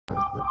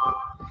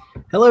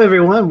Hello,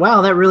 everyone.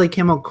 Wow, that really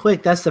came on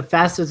quick. That's the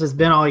fastest it's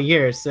been all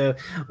year. So,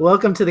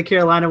 welcome to the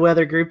Carolina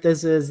Weather Group.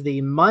 This is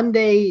the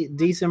Monday,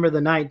 December the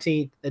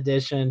 19th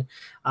edition.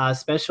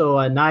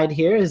 Special night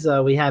here is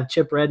we have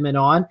Chip Redmond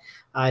on.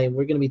 We're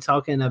going to be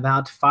talking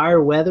about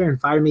fire weather and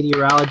fire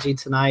meteorology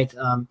tonight.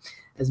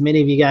 As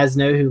many of you guys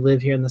know who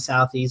live here in the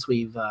Southeast,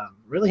 we've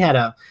really had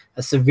a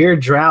severe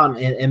drought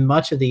in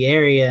much of the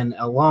area, and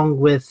along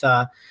with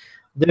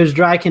those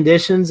dry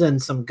conditions and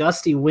some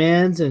gusty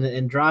winds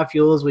and dry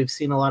fuels, we've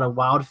seen a lot of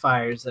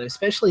wildfires,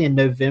 especially in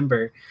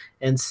November.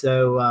 And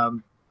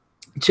so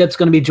Chip's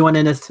going to be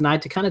joining us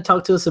tonight to kind of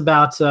talk to us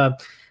about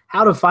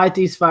how to fight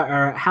these fires,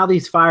 or how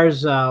these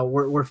fires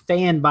were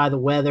fanned by the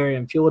weather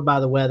and fueled by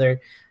the weather,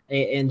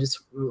 and just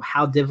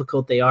how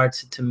difficult they are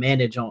to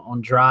manage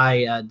on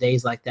dry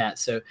days like that.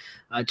 So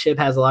Chip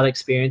has a lot of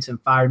experience in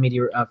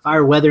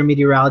fire weather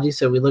meteorology,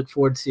 so we look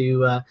forward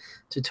to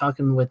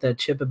talking with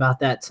Chip about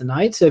that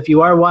tonight. So if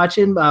you are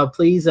watching,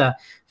 please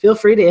feel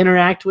free to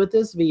interact with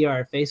us via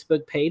our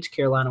Facebook page,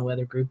 Carolina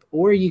Weather Group,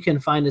 or you can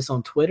find us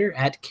on Twitter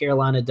at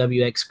Carolina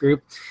WX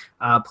Group.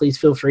 Please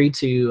feel free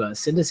to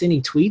send us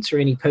any tweets or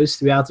any posts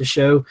throughout the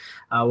show.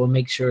 We'll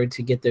make sure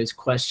to get those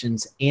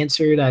questions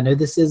answered. I know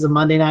this is a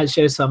Monday night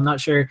show, so I'm not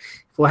sure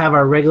if we'll have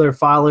our regular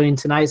following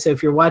tonight. So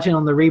if you're watching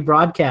on the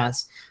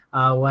rebroadcast,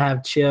 we'll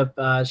have Chip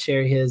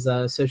share his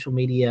social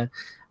media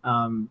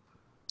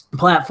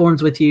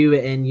platforms with you,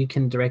 and you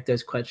can direct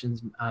those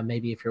questions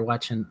maybe if you're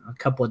watching a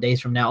couple of days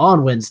from now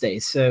on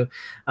Wednesdays. So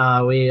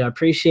we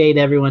appreciate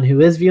everyone who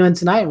is viewing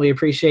tonight. We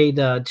appreciate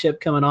Chip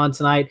coming on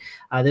tonight.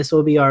 This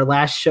will be our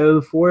last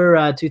show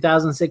for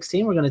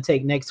 2016. We're going to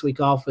take next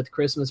week off with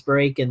Christmas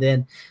break, and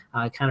then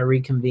kind of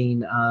reconvene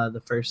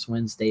the first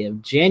Wednesday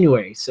of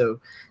January. So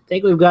I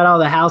think we've got all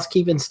the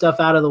housekeeping stuff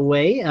out of the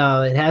way.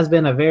 It has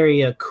been a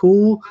very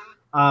cool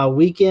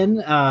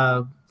weekend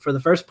for the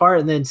first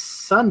part, and then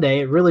Sunday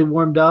it really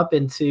warmed up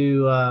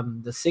into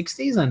the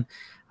 60s, and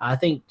I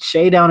think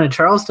Shay down in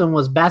Charleston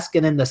was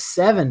basking in the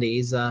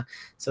 70s.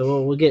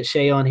 So we'll get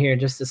Shay on here in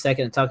just a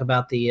second to talk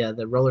about the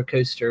roller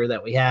coaster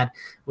that we had.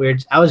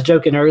 I was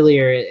joking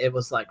earlier, it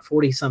was like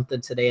 40 something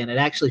today, and it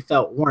actually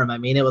felt warm. I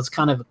mean, it was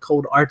kind of a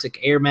cold Arctic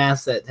air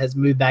mass that has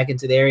moved back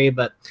into the area,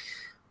 but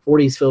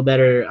 40s feel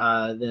better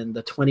than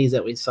the 20s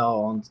that we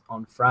saw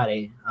on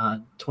Friday.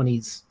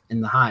 20s in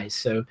the highs.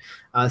 So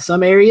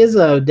some areas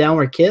down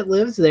where Kit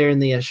lives there in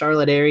the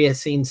Charlotte area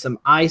seen some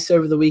ice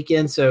over the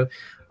weekend. So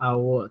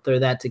we'll throw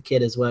that to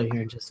Kit as well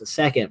here in just a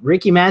second.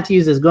 Ricky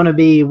Matthews is going to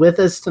be with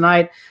us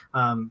tonight.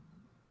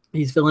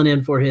 He's filling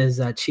in for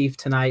his chief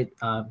tonight,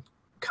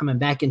 coming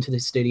back into the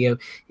studio.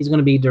 He's going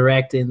to be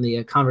directing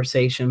the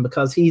conversation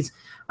because he's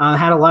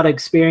had a lot of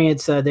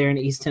experience there in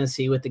East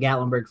Tennessee with the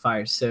Gatlinburg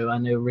fires. So I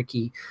know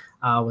Ricky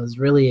was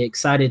really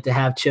excited to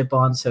have Chip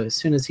on. So as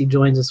soon as he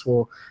joins us,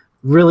 we'll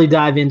really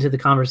dive into the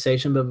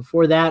conversation. But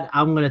before that,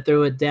 I'm going to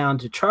throw it down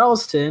to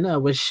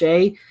Charleston with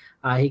Shay.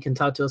 He can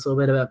talk to us a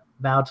little bit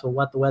about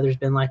what the weather's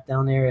been like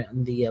down there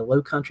in the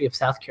low country of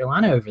South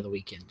Carolina over the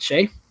weekend.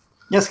 Shay?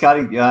 Yes,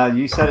 Scotty,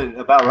 you said it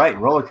about right.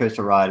 Roller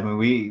coaster ride. I mean,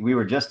 we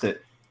were just at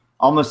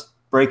almost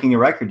breaking a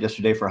record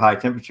yesterday for high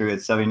temperature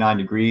at 79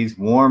 degrees,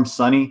 warm,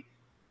 sunny.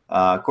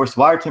 Of course,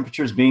 water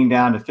temperatures being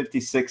down to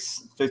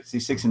 56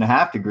 and a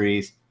half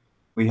degrees.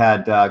 We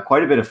had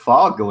quite a bit of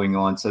fog going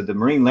on, so the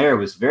marine layer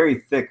was very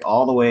thick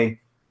all the way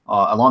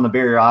along the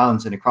barrier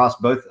islands and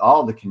across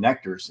all the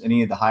connectors,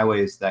 any of the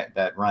highways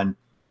that run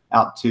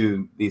out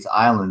to these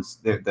islands.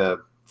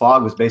 The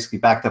fog was basically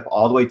backed up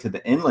all the way to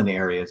the inland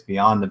areas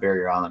beyond the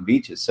barrier island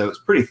beaches, so it was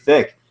pretty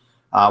thick.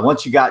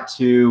 Once you got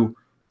to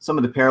some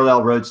of the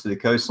parallel roads to the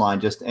coastline,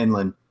 just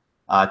inland,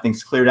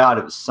 things cleared out.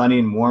 It was sunny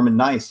and warm and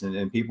nice,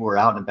 and people were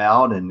out and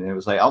about, and it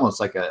was like almost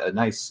like a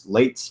nice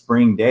late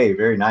spring day,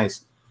 very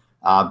nice.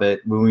 But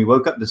when we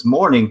woke up this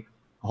morning,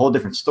 a whole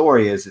different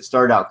story. Is it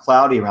started out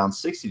cloudy around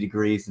 60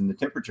 degrees, and the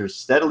temperatures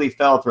steadily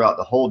fell throughout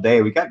the whole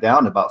day. We got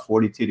down to about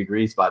 42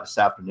 degrees by this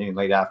afternoon,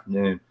 late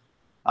afternoon,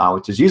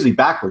 which is usually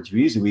backwards.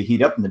 Usually we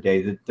heat up in the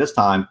day. This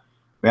time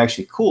we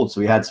actually cooled, so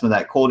we had some of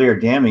that cold air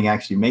damming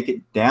actually make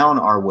it down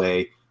our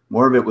way.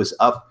 More of it was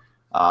up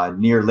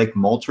near Lake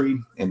Moultrie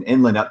and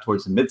inland up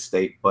towards the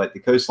mid-state, but the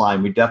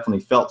coastline, we definitely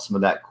felt some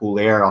of that cool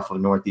air off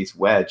of Northeast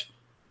Wedge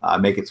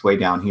make its way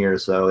down here.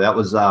 So that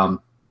was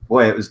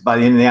boy, it was by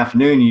the end of the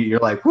afternoon, you're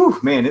like, whew,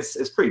 man,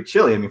 it's pretty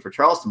chilly. I mean, for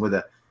Charleston, with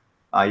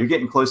you're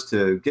getting close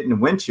to getting the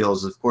wind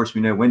chills. Of course,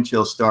 we know wind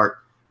chills start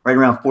right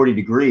around 40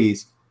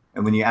 degrees.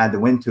 And when you add the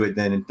wind to it,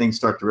 then things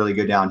start to really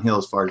go downhill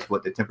as far as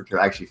what the temperature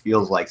actually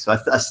feels like. So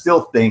I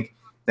still think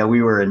that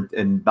we were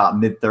in about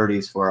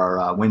mid-30s for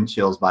our wind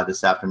chills by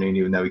this afternoon,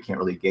 even though we can't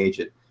really gauge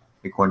it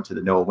according to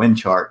the NOAA wind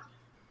chart.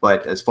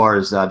 But as far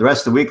as the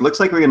rest of the week, looks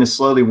like we're going to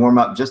slowly warm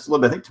up just a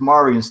little bit. I think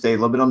tomorrow we're going to stay a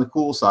little bit on the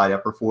cool side,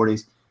 upper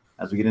 40s.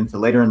 As we get into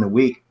later in the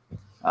week,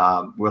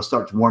 we'll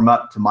start to warm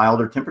up to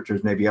milder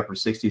temperatures, maybe upper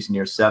 60s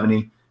near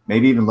 70,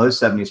 maybe even low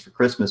 70s for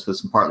Christmas with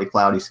some partly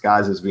cloudy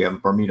skies as we have a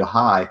Bermuda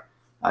high.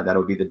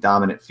 That'll be the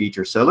dominant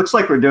feature. So it looks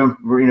like we're doing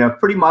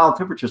pretty mild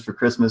temperatures for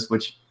Christmas,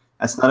 which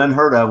That's not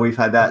unheard of. We've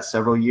had that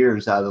several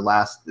years out of the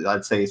last,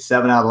 I'd say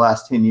 7 out of the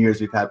last 10 years,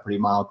 we've had pretty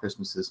mild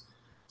Christmases.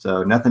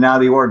 So nothing out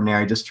of the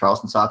ordinary, just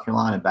Charleston, South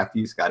Carolina. Back to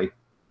you, Scotty.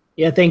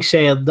 Yeah, thanks,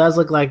 Shay. It does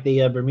look like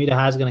the Bermuda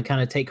High is going to kind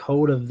of take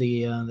hold of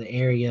the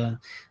area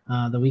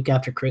the week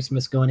after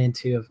Christmas, going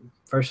into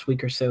first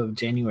week or so of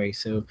January.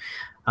 So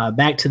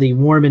back to the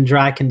warm and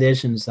dry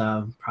conditions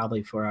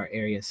probably for our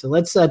area. So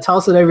let's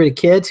toss it over to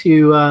Kit,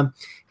 who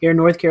here in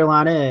North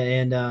Carolina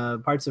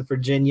and parts of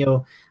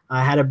Virginia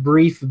had a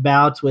brief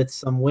bout with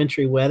some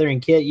wintry weather.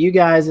 And Kit, you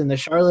guys in the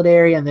Charlotte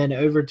area and then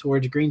over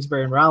towards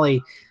Greensboro and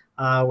Raleigh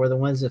were the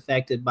ones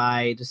affected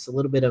by just a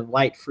little bit of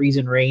light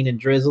freezing rain and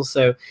drizzle.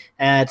 So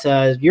at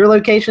your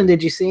location,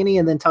 did you see any?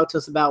 And then talk to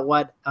us about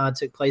what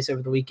took place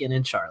over the weekend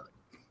in Charlotte.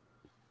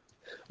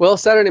 Well,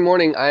 Saturday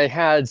morning, I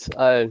had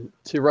to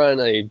run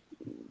a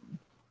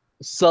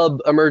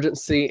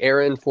sub-emergency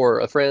errand for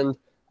a friend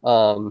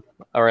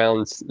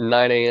around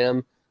 9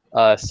 a.m.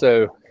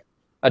 So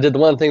I did the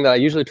one thing that I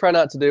usually try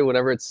not to do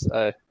whenever it's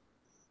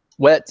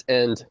wet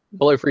and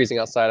below freezing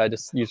outside. I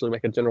just usually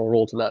make a general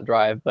rule to not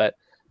drive, but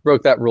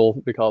broke that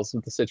rule because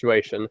of the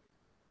situation.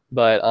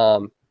 But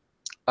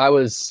I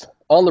was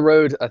on the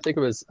road. I think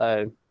it was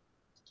I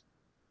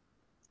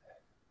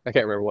can't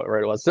remember what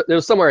road it was. It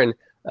was somewhere in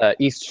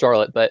East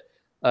Charlotte, but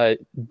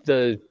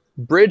the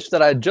bridge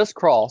that I just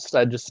crossed,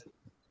 I just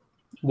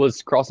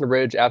was crossing the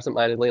bridge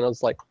absentmindedly, and I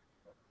was like,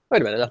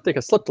 wait a minute, I think I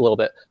slipped a little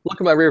bit. Look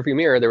in my rearview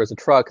mirror, there was a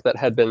truck that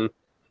had been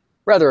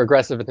rather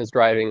aggressive in his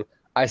driving.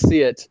 I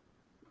see it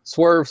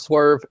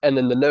swerve, and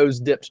then the nose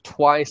dipped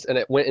twice, and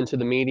it went into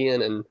the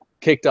median and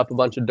kicked up a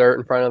bunch of dirt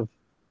in front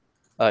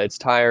of its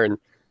tire. And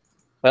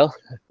well,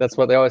 that's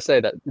what they always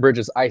say, that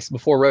bridges ice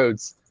before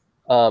roads.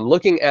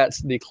 Looking at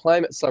the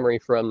climate summary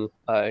from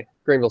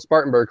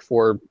Greenville-Spartanburg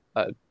for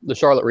the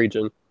Charlotte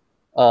region,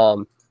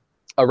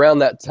 around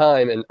that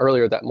time and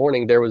earlier that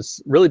morning, there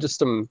was really just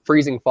some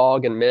freezing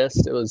fog and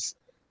mist. It was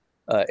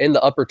in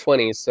the upper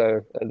 20s,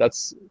 so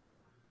that's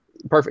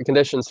perfect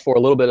conditions for a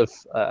little bit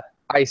of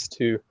ice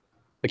to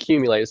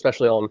accumulate,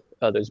 especially on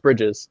those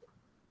bridges.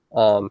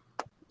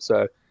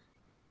 So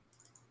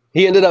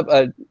he ended up,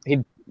 he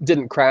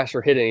didn't crash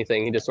or hit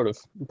anything. He just sort of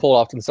pulled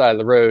off to the side of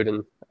the road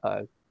and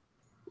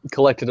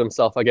collected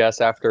himself, I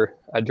guess, after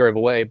I drove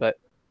away. But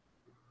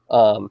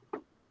I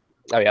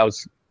mean, I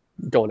was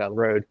going down the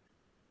road.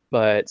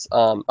 But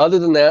other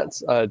than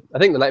that, I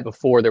think the night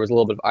before there was a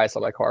little bit of ice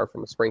on my car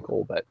from a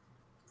sprinkle. But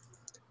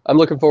I'm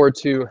looking forward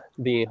to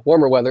the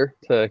warmer weather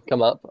to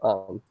come up,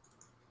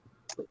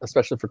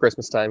 especially for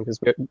Christmas time, because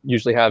we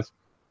usually have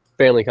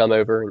family come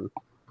over, and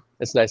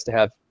it's nice to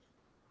have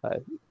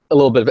a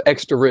little bit of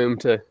extra room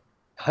to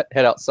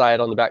head outside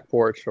on the back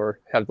porch or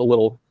have the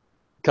little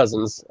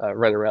cousins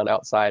running around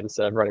outside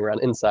instead of running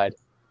around inside.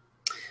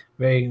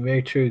 Very,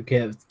 very true,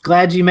 Kev.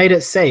 Glad you made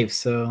it safe.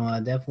 So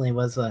definitely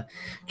was a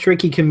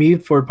tricky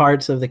commute for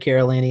parts of the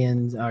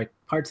Carolinians, or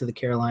parts of the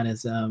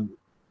Carolinas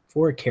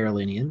for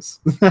Carolinians.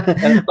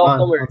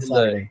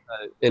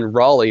 In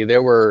Raleigh,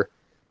 there were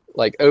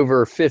like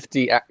over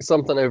 50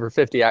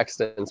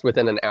 accidents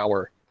within an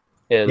hour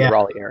in the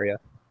Raleigh area.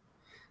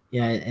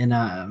 Yeah, and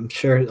I'm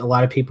sure a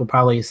lot of people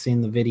probably have seen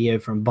the video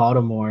from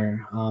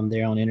Baltimore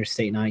there on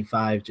Interstate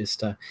 95,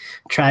 just a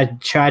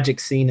tragic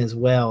scene as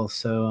well.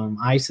 So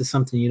ice is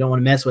something you don't want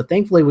to mess with.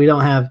 Thankfully, we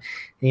don't have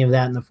any of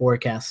that in the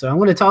forecast. So I'm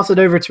going to toss it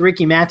over to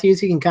Ricky Matthews.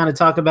 He can kind of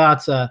talk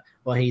about,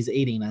 well, he's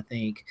eating, I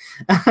think.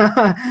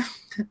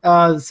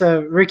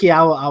 So Ricky,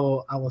 I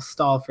will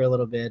stall for a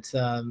little bit.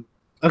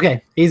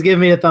 Okay, he's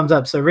giving me a thumbs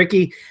up. So,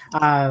 Ricky,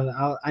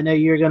 I know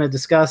you're going to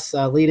discuss,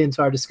 lead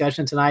into our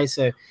discussion tonight.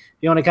 So,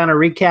 if you want to kind of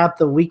recap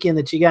the weekend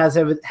that you guys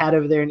have had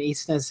over there in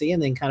East Tennessee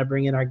and then kind of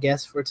bring in our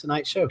guests for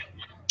tonight's show.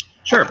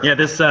 Sure. Yeah,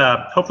 this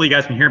hopefully you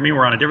guys can hear me.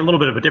 We're on a little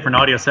bit of a different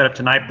audio setup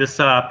tonight. This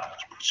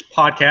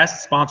podcast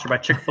is sponsored by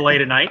Chick-fil-A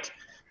tonight,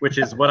 which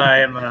is what I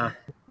am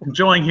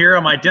enjoying here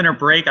on my dinner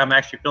break. I'm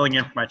actually filling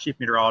in for my chief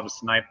meteorologist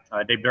tonight,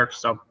 Dave Dirks.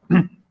 So,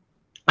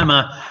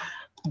 I'm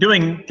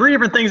doing 3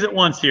 different things at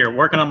once here,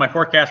 working on my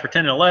forecast for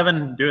 10 and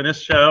 11, doing this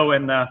show,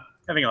 and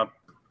having a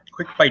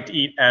quick bite to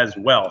eat as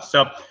well.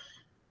 So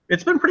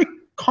it's been pretty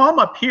calm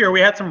up here. We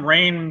had some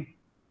rain,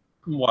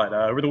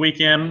 over the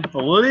weekend, a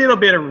little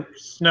bit of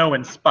snow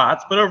in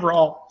spots, but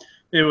overall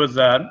it was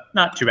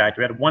not too active.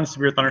 We had 1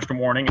 severe thunderstorm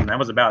warning, and that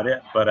was about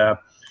it. But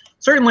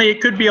certainly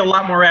it could be a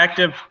lot more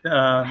active,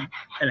 and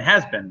it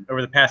has been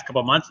over the past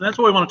couple of months, and that's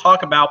what we want to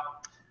talk about.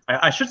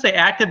 I should say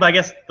active, but I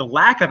guess the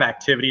lack of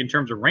activity in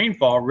terms of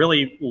rainfall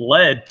really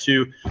led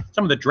to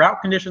some of the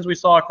drought conditions we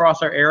saw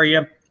across our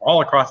area,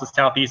 all across the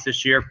Southeast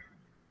this year.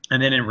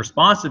 And then in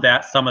response to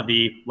that, some of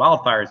the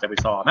wildfires that we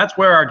saw. And that's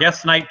where our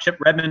guest tonight, Chip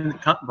Redmond,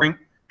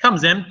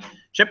 comes in.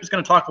 Chip is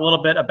going to talk a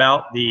little bit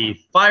about the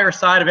fire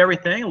side of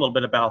everything, a little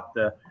bit about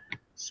the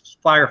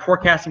fire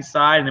forecasting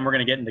side, and then we're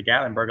going to get into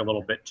Gatlinburg a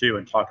little bit too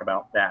and talk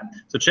about that.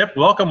 So Chip,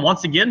 welcome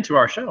once again to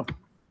our show.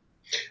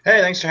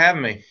 Hey, thanks for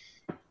having me.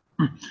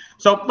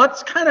 So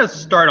let's kind of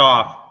start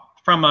off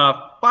from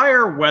a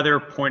fire weather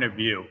point of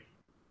view.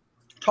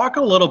 Talk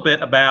a little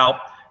bit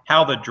about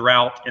how the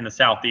drought in the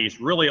Southeast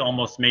really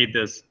almost made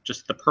this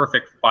just the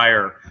perfect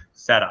fire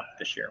setup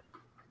this year.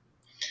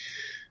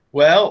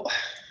 Well,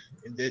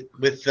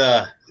 with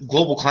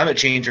global climate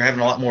change, we're having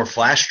a lot more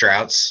flash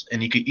droughts,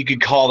 and you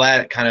could call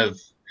that kind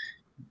of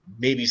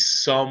maybe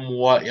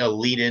somewhat a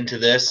lead into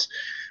this.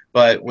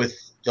 But with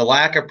the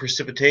lack of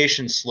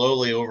precipitation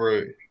slowly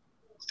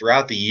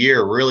throughout the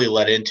year, really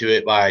led into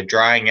it by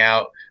drying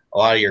out a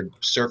lot of your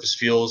surface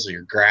fuels,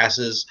 your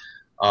grasses,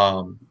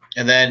 and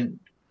then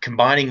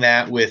combining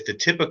that with the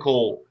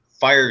typical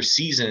fire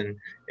season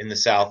in the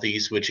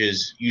Southeast, which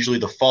is usually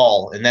the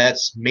fall, and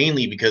that's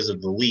mainly because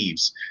of the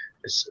leaves.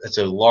 It's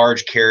a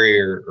large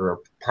carrier or a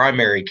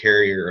primary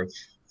carrier of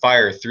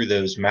fire through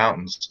those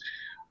mountains.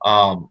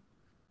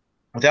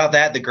 Without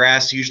that, the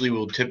grass usually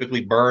will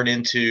typically burn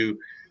into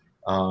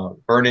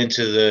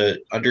the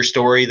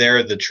understory there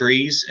of the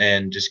trees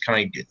and just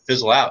kind of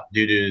fizzle out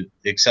due to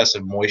the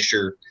excessive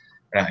moisture,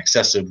 not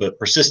excessive, but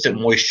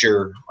persistent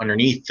moisture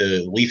underneath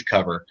the leaf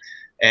cover.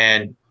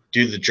 And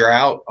due to the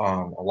drought,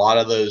 a lot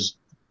of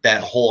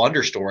that whole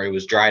understory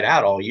was dried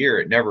out all year.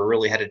 It never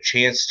really had a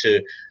chance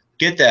to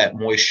get that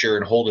moisture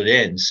and hold it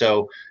in.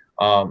 So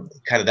kind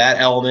of that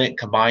element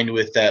combined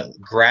with that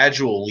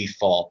gradual leaf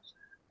fall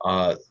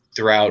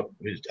throughout,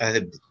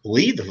 I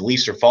believe the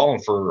leaves are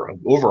falling for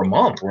over a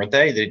month, weren't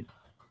they?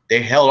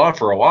 They held on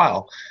for a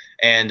while.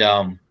 And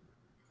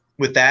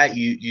with that,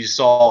 you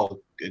saw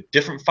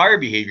different fire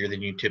behavior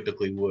than you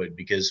typically would,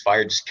 because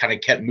fire just kind of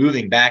kept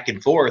moving back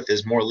and forth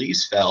as more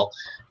leaves fell.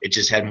 It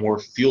just had more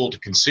fuel to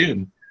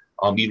consume,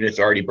 even if it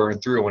already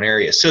burned through one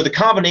area. So the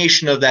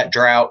combination of that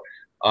drought,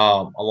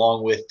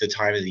 along with the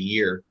time of the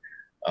year,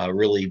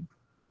 really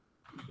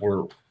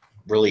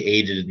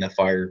aided in the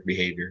fire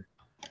behavior.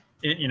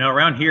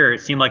 Around here,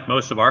 it seemed like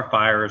most of our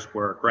fires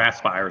were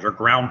grass fires or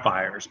ground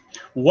fires.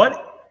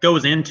 What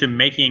goes into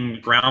making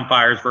ground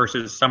fires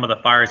versus some of the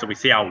fires that we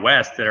see out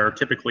west that are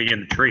typically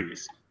in the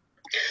trees?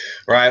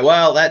 Right.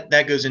 Well,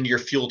 that goes into your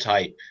fuel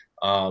type.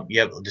 You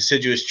have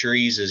deciduous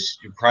trees as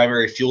your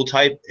primary fuel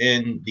type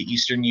in the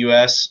eastern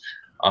U.S.,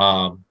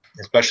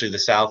 especially the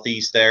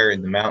southeast there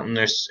in the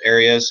mountainous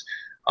areas.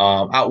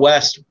 Out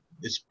west,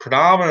 it's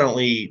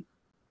predominantly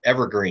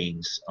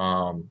evergreens.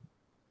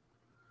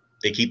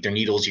 They keep their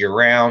needles year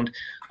round,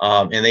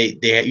 and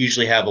they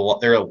usually have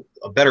they're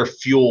a better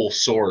fuel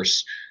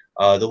source.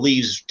 The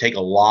leaves take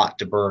a lot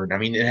to burn. I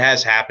mean, it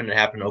has happened. It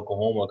happened in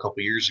Oklahoma a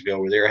couple years ago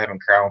where they were having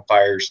crown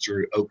fires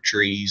through oak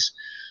trees.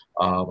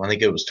 I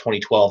think it was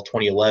 2012,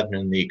 2011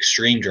 in the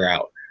extreme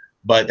drought,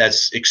 but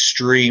that's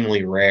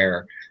extremely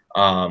rare.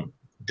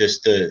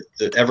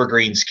 The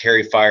evergreens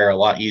carry fire a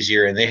lot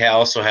easier, and they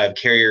also have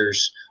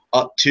carriers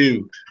up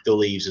to the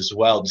leaves as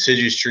well.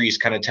 Deciduous trees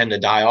kind of tend to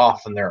die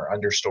off in their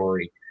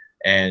understory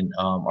and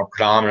are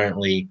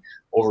predominantly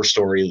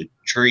overstory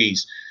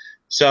trees.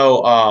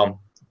 So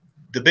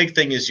the big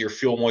thing is your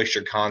fuel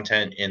moisture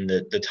content and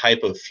the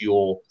type of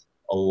fuel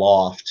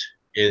aloft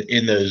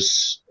in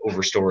those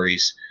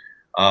overstories.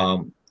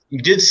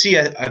 You did see,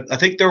 I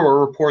think there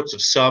were reports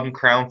of some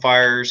crown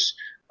fires,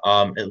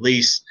 at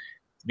least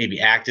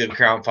maybe active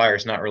crown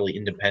fires, not really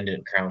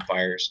independent crown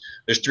fires.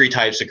 There's three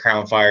types of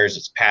crown fires.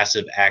 It's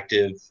passive,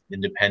 active,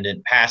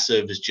 independent.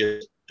 Passive is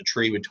just a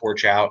tree would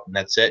torch out and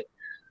that's it.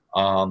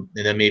 And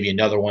then maybe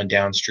another one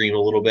downstream a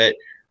little bit.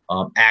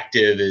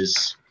 Active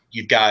is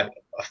you've got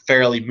a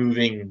fairly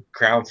moving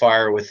crown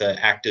fire with an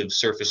active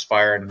surface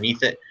fire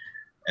underneath it.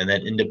 And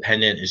then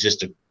independent is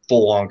just a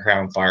full-on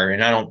crown fire.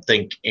 And I don't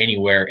think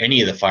anywhere,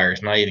 any of the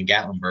fires, not even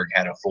Gatlinburg,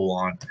 had a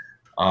full-on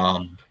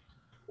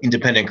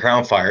independent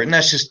crown fire. And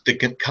that's just the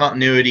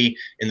continuity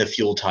in the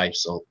fuel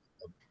types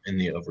in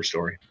the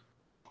overstory.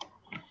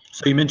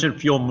 So you mentioned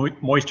fuel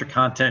moisture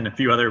content and a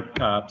few other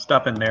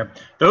stuff in there.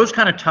 Those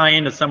kind of tie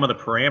into some of the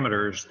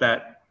parameters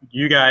that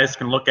you guys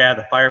can look at,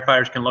 the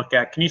firefighters can look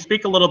at. Can you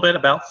speak a little bit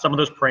about some of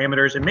those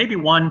parameters and maybe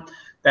one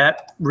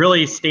that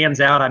really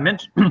stands out? I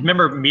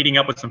remember meeting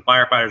up with some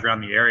firefighters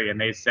around the area, and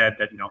they said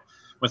that,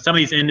 when some of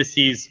these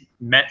indices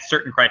met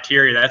certain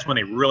criteria, that's when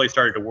they really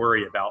started to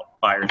worry about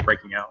fires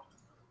breaking out.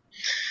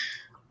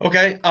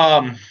 Okay.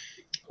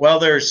 Well,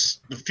 there's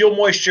the fuel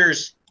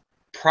moisture's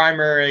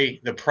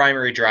the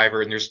primary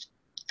driver, and there's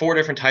 4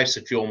 different types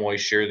of fuel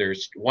moisture.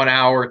 There's 1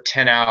 hour,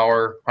 10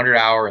 hour, 100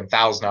 hour, and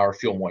 1,000 hour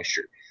fuel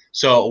moisture.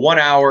 So 1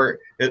 hour,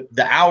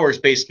 the hours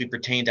basically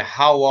pertain to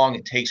how long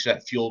it takes for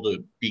that fuel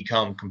to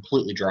become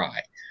completely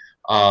dry.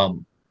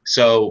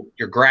 So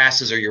your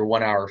grasses are your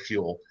 1 hour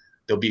fuel.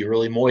 They'll be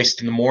really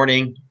moist in the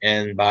morning,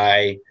 and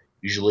by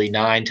usually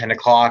 9, 10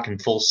 o'clock in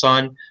full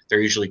sun,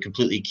 they're usually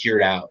completely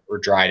cured out or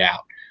dried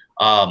out.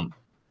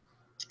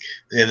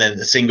 And then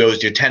the same goes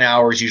to 10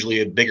 hours,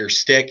 usually a bigger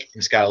stick.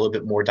 It's got a little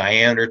bit more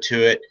diameter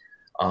to it.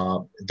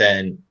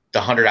 Then the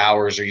 100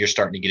 hours, or you're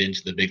starting to get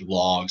into the big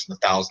logs, and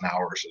the 1,000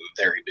 hours are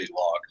the very big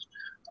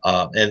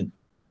logs. And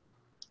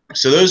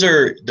so those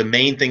are the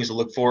main things to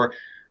look for.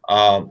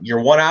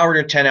 Your 1 hour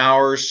to 10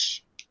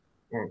 hours,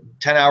 or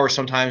 10 hours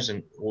sometimes,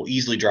 and will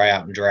easily dry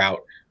out in drought.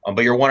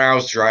 But your 1 hour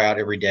is dry out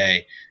every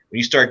day. When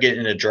you start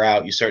getting in a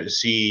drought, you start to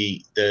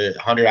see the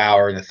 100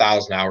 hour and the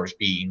 1,000 hours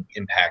being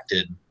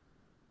impacted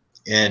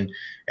And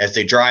as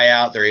they dry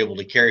out, they're able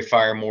to carry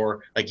fire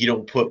more. Like, you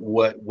don't put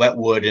wet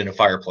wood in a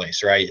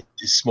fireplace, right? It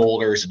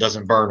smolders, it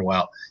doesn't burn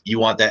well. You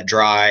want that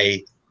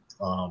dry,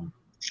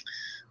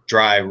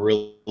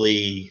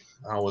 really,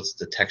 what's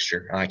the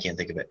texture? I can't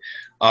think of it.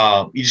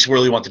 You just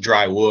really want the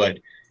dry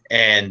wood.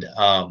 And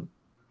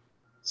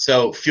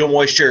so fuel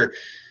moisture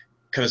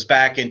comes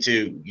back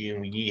into,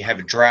 when you have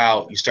a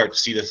drought, you start to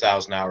see the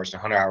 1,000 hours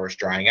and 100 hours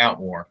drying out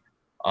more.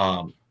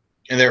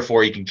 And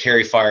therefore you can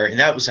carry fire. And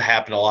that was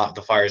happening a lot with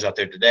the fires out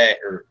there today,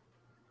 or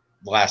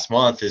last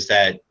month, is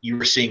that you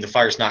were seeing the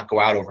fires not go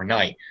out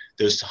overnight.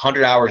 Those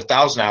 100 hours,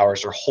 1,000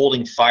 hours are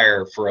holding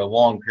fire for a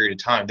long period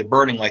of time. They're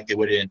burning like they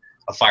would in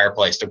a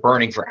fireplace. They're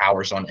burning for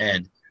hours on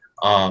end.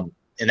 And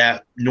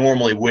that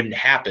normally wouldn't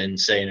happen,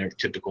 say, in a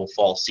typical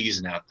fall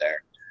season out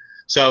there.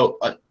 So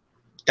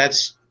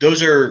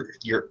those are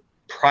your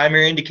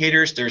primary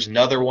indicators. There's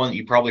another one that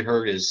you probably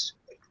heard is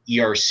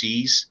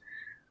ERCs.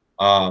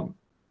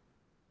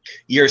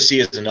 ERC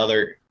is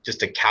another,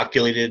 just a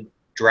calculated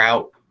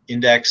drought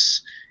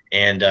index,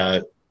 and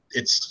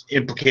it's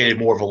implicated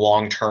more of a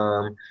long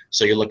term.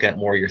 So you're looking at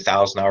more of your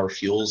 1,000-hour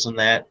fuels in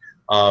that.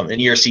 And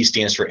ERC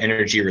stands for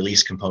energy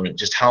release component.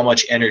 Just how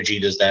much energy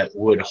does that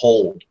wood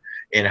hold,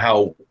 and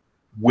how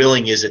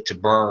willing is it to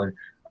burn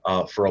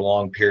for a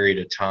long period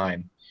of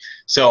time.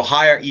 So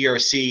higher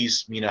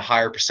ERCs mean a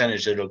higher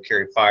percentage that it'll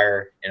carry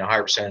fire and a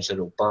higher percentage that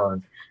it'll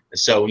burn. And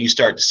so when you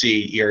start to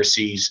see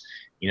ERCs,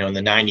 in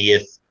the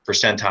 90th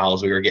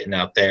percentiles we were getting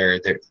out there,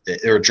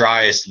 they're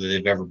driest that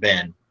they've ever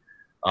been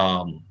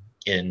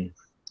in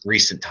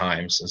recent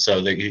times. And so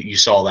you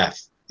saw that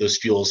those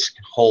fuels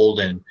hold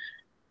and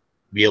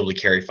be able to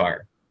carry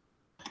fire.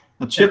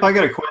 Now, Chip, I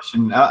got a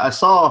question. I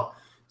saw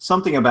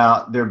something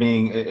about there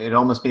being it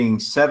almost being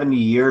 70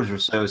 years or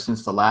so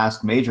since the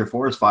last major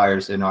forest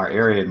fires in our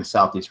area in the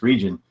southeast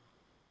region.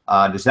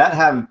 Does that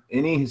have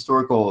any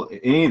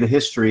of the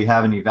history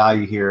have any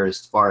value here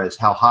as far as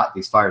how hot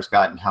these fires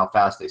got and how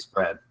fast they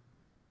spread?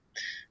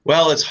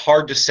 Well, it's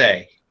hard to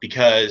say,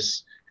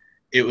 because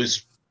it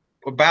was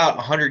about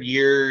 100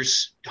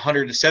 years,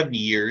 100 to 70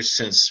 years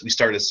since we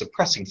started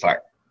suppressing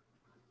fire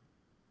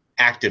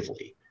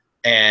actively.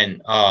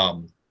 And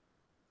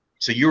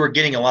so you were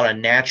getting a lot of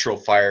natural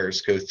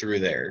fires go through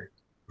there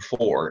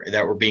before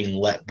that were being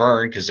let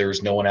burn because there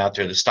was no one out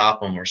there to stop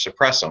them or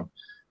suppress them.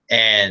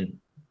 And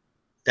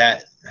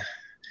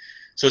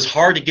so it's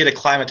hard to get a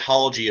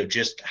climatology of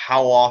just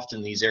how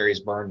often these areas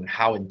burn and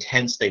how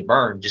intense they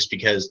burn, just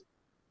because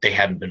they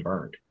haven't been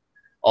burned.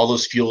 All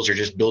those fuels are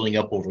just building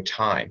up over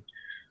time.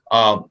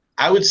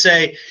 I would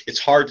say it's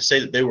hard to say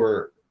that they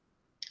were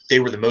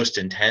the most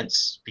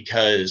intense,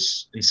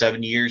 because in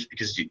 7 years,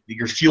 because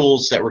your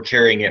fuels that were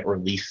carrying it were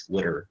leaf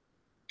litter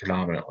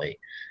predominantly.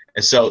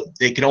 And so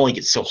they can only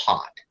get so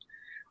hot.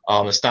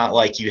 It's not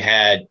like you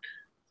had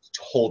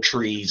whole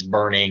trees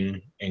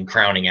burning and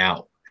crowning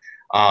out.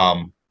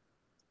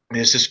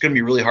 It's just going to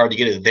be really hard to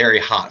get a very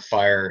hot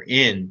fire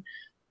in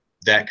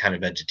that kind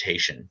of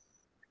vegetation.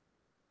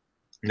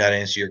 Did that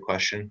answer your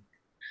question?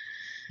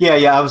 Yeah.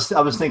 I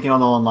was thinking on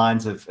the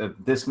lines of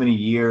this many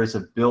years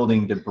of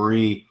building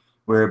debris,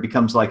 where it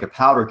becomes like a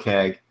powder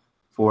keg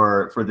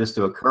for this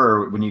to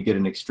occur when you get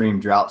an extreme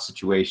drought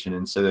situation.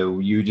 And so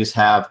you just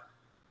have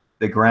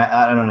the ground.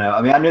 I don't know.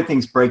 I mean, I know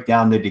things break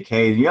down, they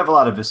decay. You have a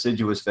lot of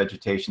deciduous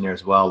vegetation there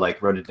as well,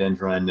 like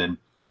rhododendron and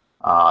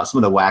some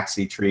of the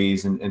waxy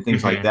trees and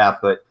things like that.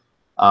 But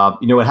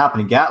what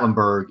happened in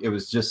Gatlinburg, it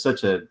was just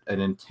such an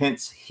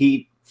intense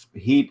heat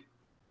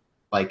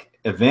like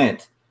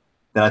event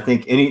that I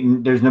think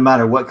there's no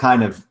matter what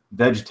kind of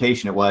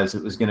vegetation it was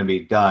going to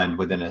be done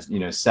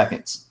within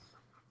seconds.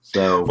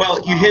 So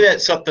well, you hit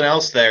at something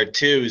else there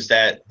too, is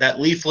that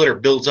leaf litter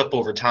builds up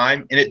over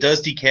time and it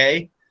does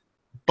decay,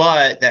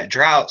 but that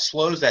drought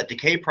slows that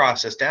decay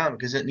process down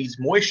because it needs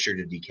moisture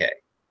to decay.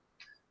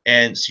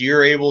 And so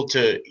you're able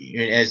to,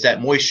 as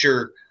that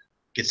moisture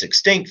gets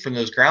extinct from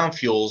those ground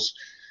fuels,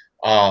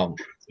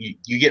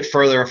 you get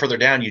further and further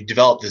down, you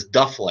develop this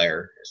duff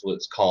layer, is what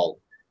it's called.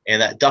 And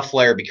that duff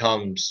layer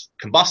becomes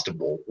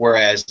combustible,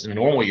 whereas in a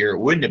normal year, it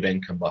wouldn't have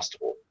been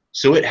combustible.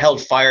 So it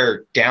held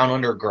fire down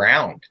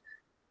underground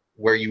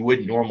where you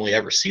wouldn't normally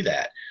ever see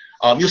that.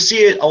 You'll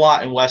see it a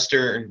lot in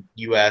Western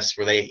U.S.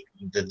 where the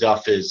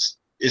duff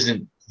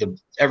isn't, the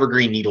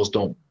evergreen needles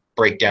don't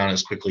break down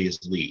as quickly as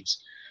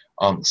leaves.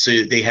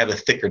 So they have a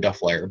thicker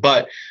duff layer.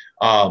 But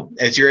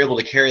as you're able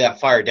to carry that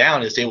fire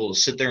down, it's able to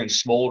sit there and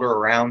smolder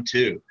around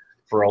too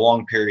for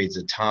long periods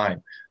of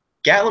time.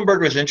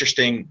 Gatlinburg was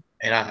interesting,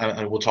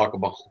 and we'll talk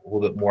about a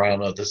little bit more. I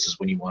don't know if this is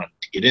when you want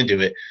to get into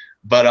it,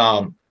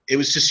 but it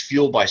was just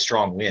fueled by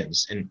strong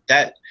winds, and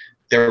that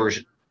there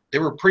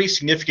were pretty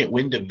significant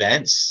wind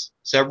events,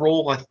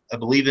 several, I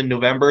believe, in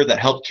November that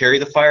helped carry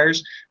the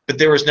fires, but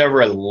there was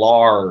never a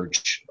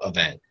large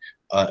event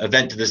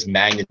to this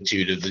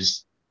magnitude of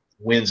these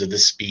winds of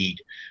this speed.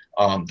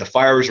 The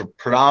fires were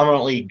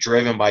predominantly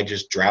driven by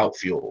just drought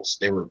fuels.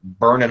 They were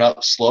burning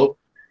up slope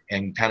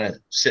and kind of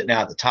sitting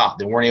out at the top.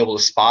 They weren't able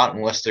to spot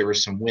unless there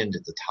was some wind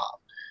at the top.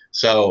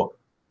 So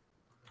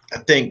I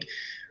think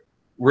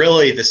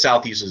really the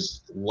Southeast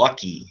was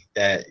lucky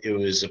that it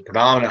was a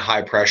predominant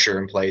high pressure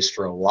in place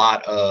for a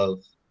lot of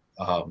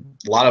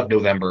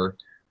November.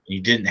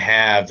 You didn't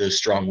have those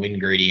strong wind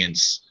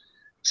gradients,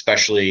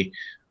 especially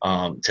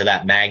to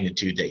that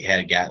magnitude that you had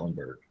at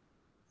Gatlinburg.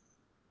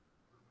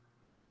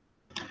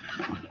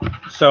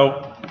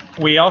 So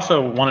we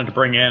also wanted to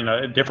bring in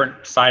a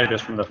different side of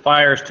this, from the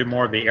fires to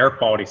more of the air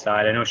quality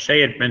side. I know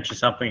Shay had mentioned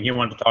something. He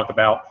wanted to talk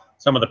about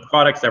some of the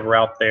products that were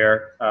out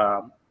there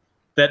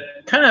that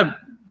kind of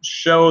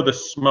show the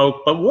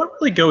smoke, but what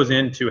really goes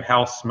into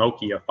how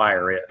smoky a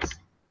fire is?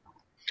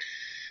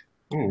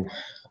 Ooh.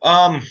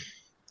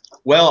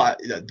 Well,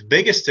 the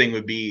biggest thing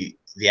would be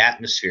the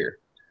atmosphere.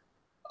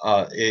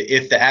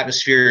 If the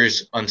atmosphere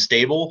is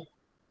unstable,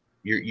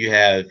 you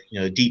have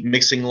a deep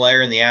mixing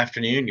layer in the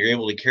afternoon, you're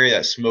able to carry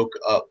that smoke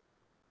up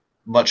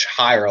much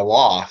higher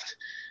aloft,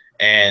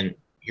 and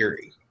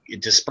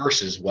it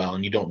disperses well,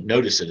 and you don't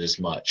notice it as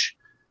much.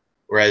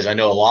 Whereas I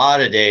know a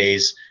lot of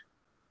days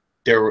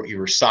you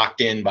were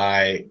socked in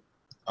by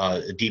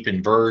a deep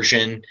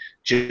inversion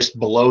just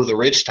below the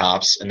ridge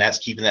tops, and that's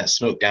keeping that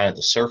smoke down at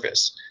the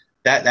surface.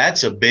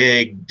 That's a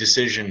big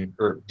decision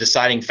or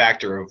deciding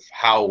factor of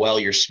how well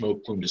your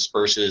smoke plume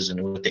disperses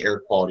and what the air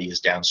quality is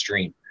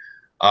downstream.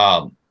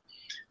 I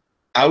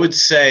would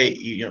say,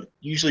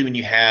 usually when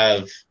you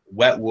have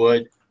wet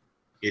wood,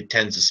 it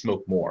tends to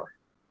smoke more.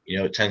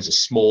 It tends to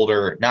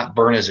smolder, not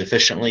burn as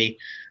efficiently.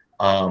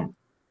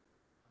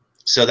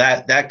 So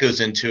that goes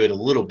into it a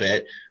little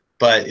bit,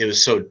 but it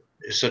was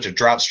such a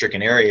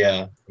drought-stricken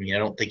area. I mean, I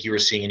don't think you were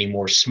seeing any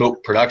more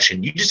smoke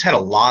production. You just had a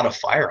lot of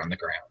fire on the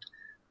ground.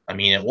 I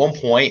mean, at one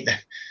point,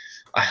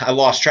 I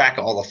lost track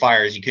of all the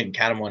fires. You couldn't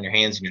count them on your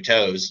hands and your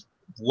toes.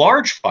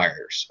 Large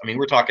fires. I mean,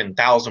 we're talking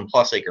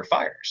 1,000+ acre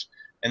fires.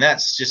 And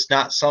that's just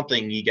not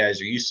something you guys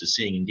are used to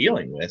seeing and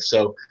dealing with.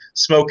 So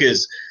smoke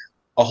is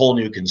a whole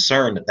new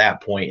concern at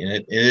that point.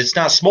 And it's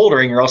not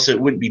smoldering, or else it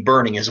wouldn't be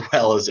burning as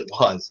well as it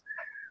was.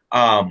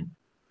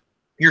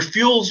 Your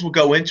fuels will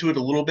go into it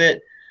a little bit,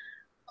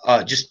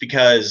 just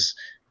because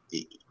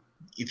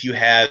if you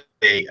have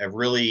a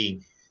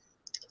really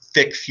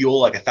thick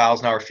fuel, like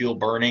 1,000-hour fuel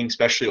burning,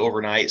 especially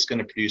overnight, it's going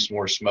to produce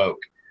more smoke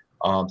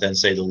than,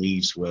 say, the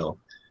leaves will.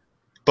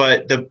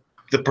 But the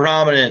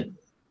predominant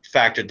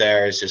factor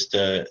there is just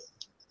the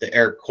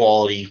air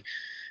quality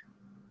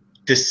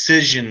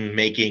decision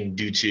making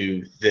due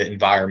to the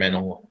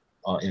environmental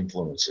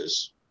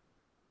influences.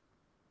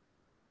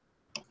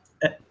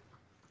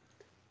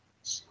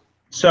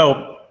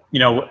 So,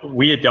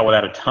 we had dealt with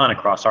that a ton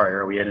across our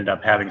area. We ended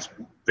up having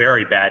some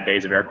very bad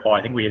days of air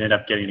quality. I think we ended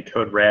up getting a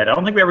code red. I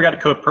don't think we ever got a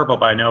code purple,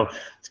 but I know,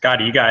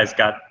 Scotty, you guys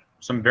got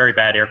some very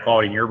bad air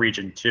quality in your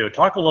region too.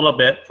 Talk a little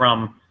bit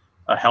from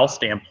a health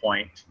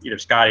standpoint, either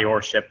Scotty or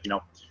Chip,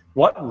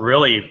 what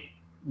really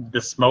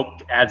the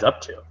smoke adds up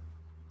to?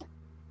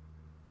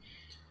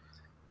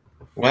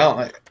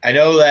 Well, I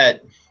know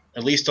that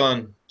at least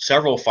on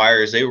several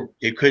fires,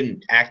 they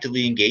couldn't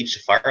actively engage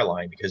the fire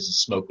line because the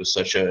smoke was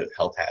such a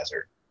health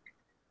hazard.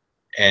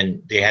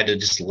 And they had to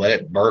just let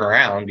it burn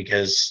around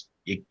because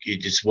it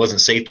just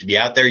wasn't safe to be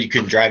out there. You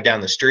couldn't drive down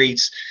the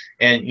streets.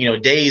 And,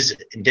 days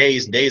and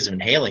days and days of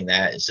inhaling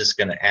that is just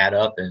going to add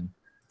up, and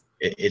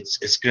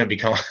it's going to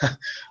become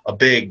a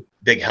big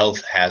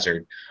health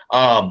hazard.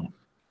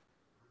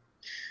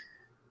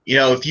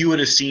 If you would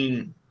have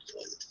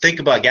think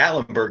about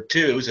Gatlinburg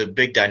too, it was a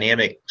big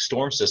dynamic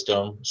storm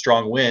system,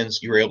 strong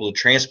winds. You were able to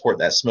transport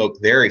that smoke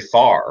very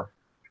far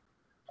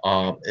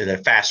at a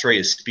fast rate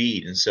of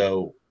speed. And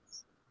so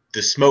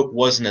the smoke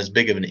wasn't as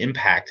big of an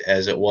impact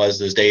as it was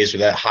those days where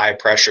that high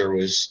pressure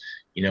was,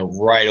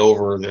 right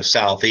over the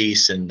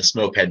Southeast, and the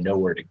smoke had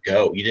nowhere to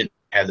go. You didn't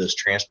have those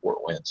transport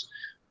winds.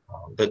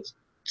 But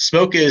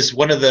smoke is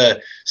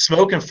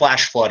smoke and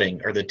flash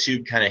flooding are the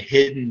two kind of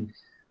hidden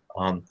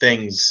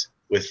things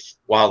with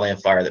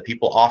wildland fire that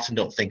people often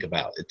don't think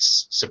about.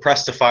 It's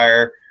suppress the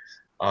fire,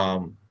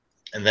 and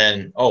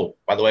then, oh,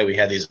 by the way, we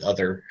had these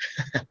other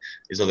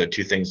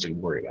two things to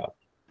worry about.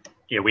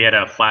 Yeah, we had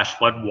a flash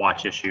flood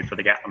watch issued for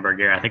the Gatlinburg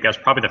area. I think that was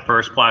probably the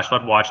first flash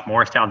flood watch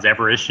Morristown's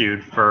ever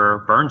issued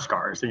for burn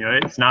scars.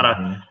 It's not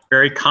a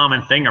very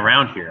common thing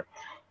around here.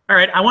 All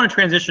right, I want to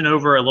transition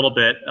over a little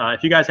bit.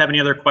 If you guys have any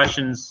other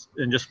questions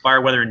and just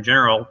fire weather in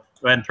general,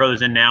 go ahead and throw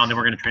those in now, and then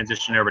we're going to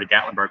transition over to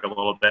Gatlinburg a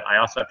little bit. I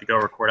also have to go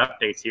record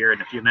updates here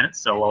in a few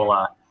minutes, so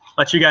we'll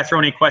let you guys throw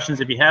any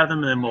questions if you have them,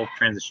 and then we'll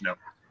transition over.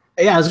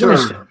 Yeah, I was going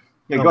to.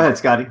 Yeah, go ahead,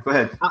 Scotty. Go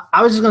ahead.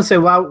 I was just going to say,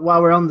 while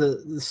we're on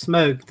the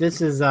smoke,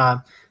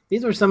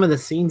 these were some of the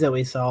scenes that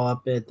we saw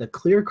up at the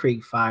Clear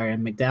Creek fire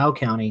in McDowell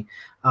County,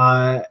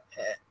 and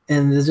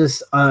there's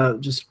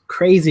just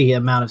crazy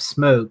amount of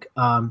smoke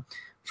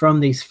from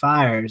these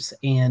fires,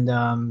 and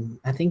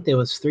I think there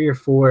was 3 or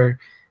 4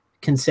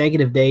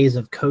 consecutive days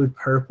of code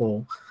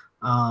purple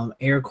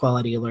air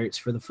quality alerts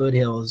for the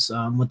foothills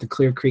with the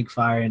Clear Creek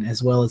fire, and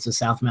as well as the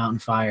South Mountain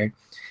fire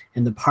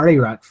and the Party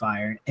Rock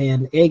fire.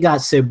 And it got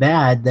so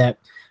bad that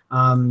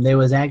there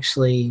was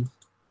actually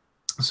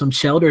some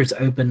shelters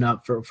opened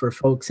up for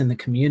folks in the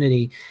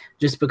community,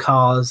 just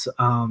because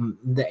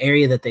the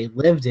area that they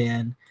lived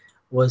in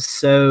was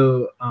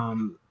so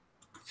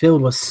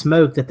filled with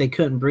smoke that they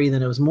couldn't breathe,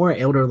 and it was more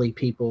elderly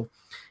people.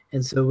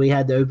 And so we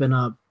had to open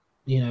up,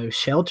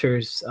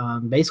 shelters,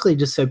 basically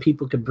just so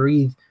people could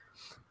breathe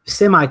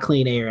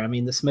semi-clean air. I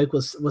mean, the smoke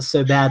was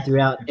so bad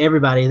throughout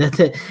everybody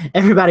that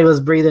everybody was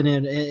breathing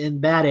in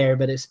bad air,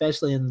 but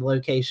especially in the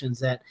locations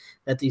that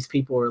these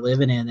people were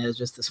living in, it was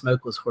just, the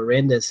smoke was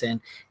horrendous.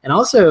 And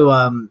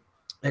also,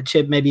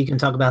 Chip, maybe you can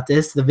talk about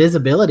this, the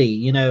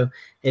visibility.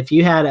 If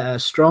you had a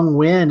strong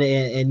wind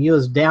and you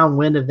was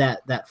downwind of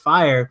that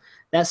fire,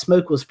 that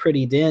smoke was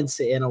pretty dense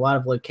in a lot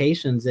of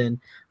locations. And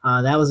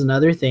that was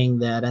another thing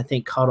that I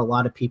think caught a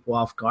lot of people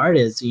off guard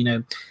is,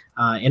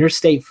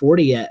 Interstate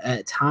 40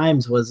 at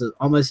times was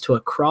almost to a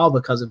crawl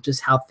because of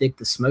just how thick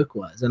the smoke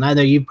was. And I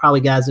know you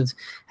probably guys have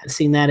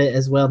seen that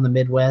as well in the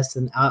Midwest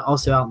and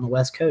also out on the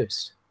West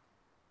Coast.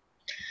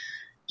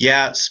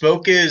 Yeah,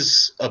 smoke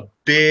is a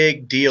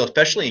big deal,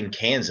 especially in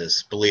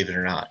Kansas, believe it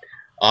or not.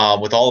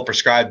 With all the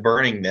prescribed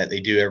burning that they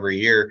do every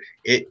year,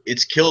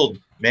 it's killed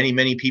many,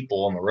 many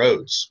people on the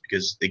roads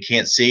because they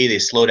can't see, they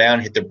slow down,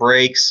 hit the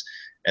brakes,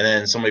 and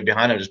then somebody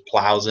behind them just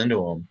plows into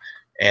them.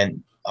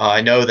 And I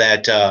know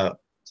that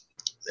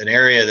an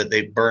area that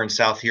they burn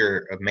south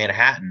here of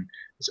Manhattan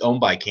is owned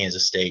by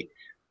Kansas State.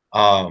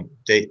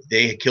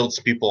 They had killed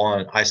some people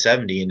on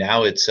I-70, and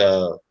now it's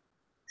a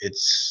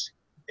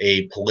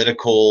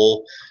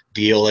political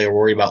deal. They were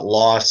worried about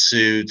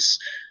lawsuits.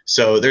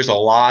 So there's a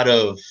lot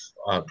of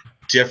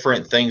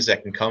different things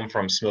that can come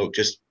from smoke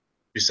just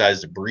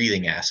besides the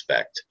breathing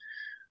aspect.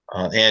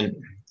 And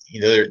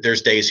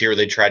there's days here where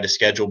they tried to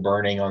schedule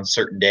burning on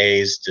certain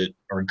days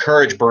or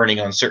encourage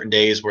burning on certain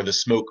days where the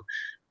smoke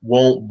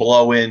won't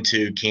blow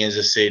into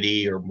Kansas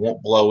City or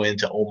won't blow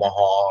into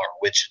Omaha or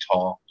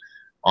Wichita.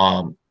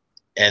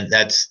 And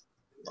that's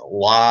a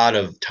lot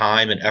of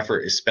time and effort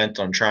is spent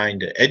on trying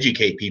to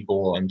educate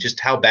people on just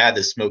how bad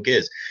this smoke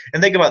is.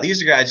 And think about,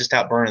 these are guys just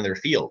out burning their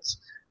fields.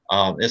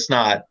 It's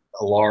not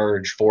a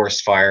large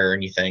forest fire or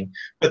anything,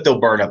 but they'll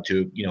burn up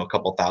to, a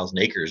couple thousand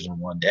acres in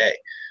one day.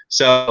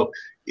 So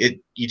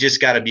you just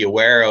got to be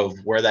aware of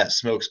where that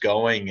smoke's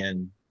going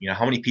and,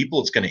 how many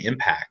people it's going to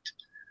impact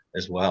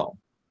as well.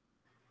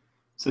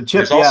 So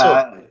Chip, go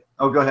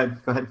ahead.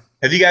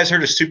 Have you guys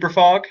heard of super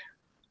fog?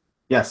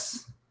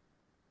 Yes.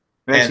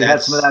 We actually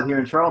had some of that here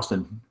in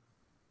Charleston.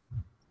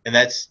 And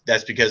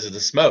that's because of the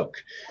smoke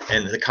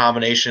and the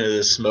combination of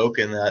the smoke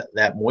and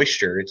that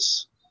moisture.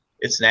 It's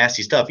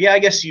nasty stuff. Yeah, I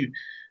guess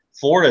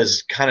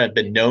Florida's kind of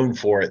been known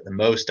for it the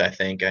most, I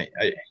think.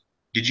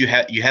 Did you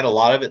had a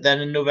lot of it then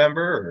in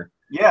November? Or?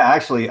 Yeah,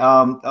 actually,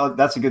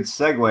 that's a good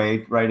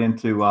segue right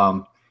into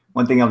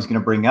one thing I was going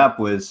to bring up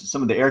was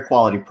some of the air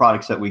quality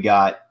products that we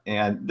got,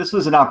 and this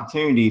was an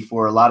opportunity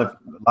for a lot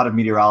of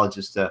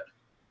meteorologists to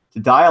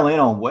dial in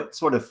on what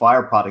sort of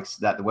fire products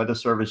that the Weather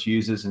Service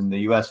uses and the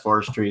U.S.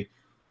 Forestry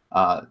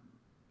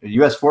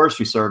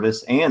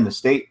Service and the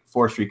state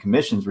forestry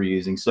commissions were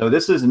using. So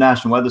this is the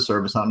National Weather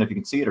Service. I don't know if you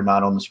can see it or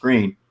not on the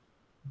screen,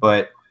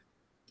 but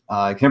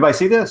can everybody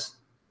see this?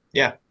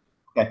 Yeah.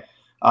 Okay.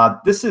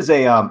 This is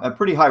a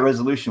pretty high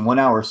resolution 1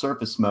 hour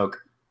surface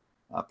smoke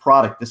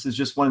product. This is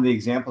just one of the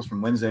examples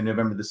from Wednesday,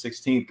 November the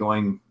 16th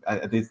going,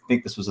 I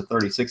think this was a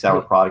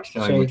 36-hour product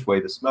showing which way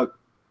the smoke.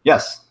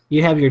 Yes.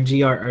 You have your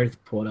GR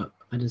Earth pulled up.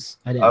 I didn't.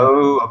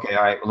 Oh, okay.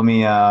 All right. Well,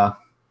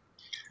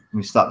 let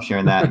me stop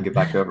sharing that and get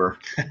back over.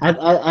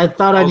 I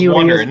thought I knew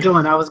what you were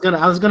doing. I was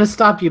gonna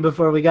stop you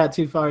before we got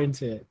too far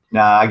into it.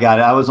 Nah, I got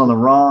it. I was on the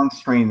wrong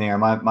screen there.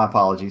 My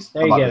apologies.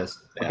 There you go. This?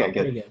 Okay,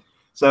 good.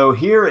 So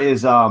here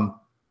is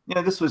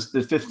this was the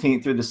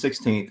 15th through the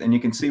 16th, and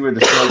you can see where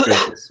the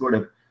smoke is sort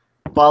of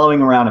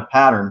following around a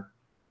pattern,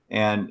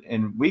 and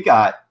we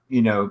got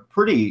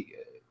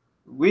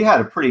we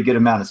had a pretty good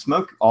amount of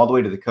smoke all the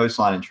way to the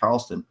coastline in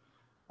Charleston.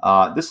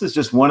 This is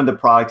just one of the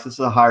products. This is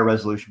a high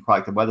resolution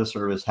product the Weather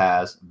Service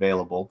has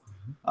available.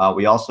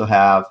 We also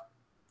have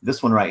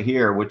this one right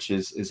here, which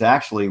is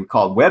actually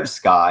called Web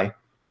Sky,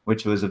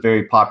 which was a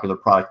very popular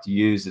product to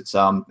use. It's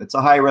a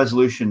high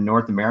resolution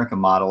North American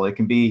model. It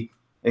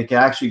can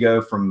actually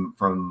go from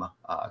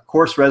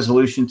coarse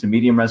resolution to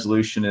medium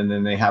resolution, and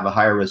then they have a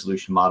higher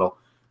resolution model.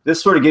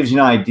 This sort of gives you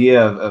an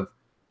idea of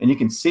and you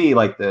can see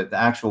like the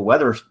actual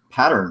weather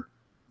pattern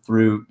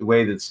through the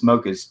way that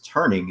smoke is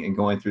turning and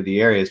going through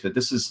the areas. But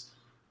this is,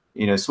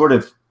 sort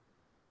of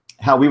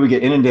how we would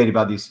get inundated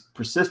by these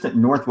persistent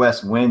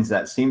northwest winds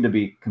that seem to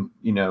be,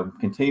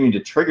 continuing to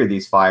trigger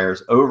these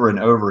fires over and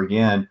over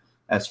again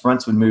as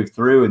fronts would move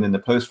through, and then the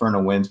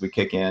post-vernal winds would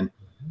kick in.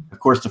 Of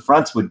course, the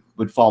fronts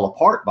would fall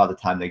apart by the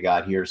time they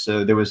got here.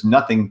 So there was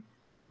nothing,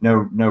 no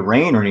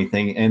rain or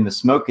anything, and the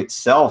smoke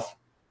itself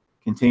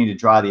continued to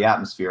dry the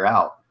atmosphere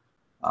out.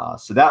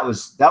 So that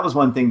was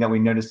one thing that we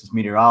noticed as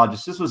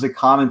meteorologists. This was a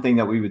common thing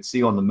that we would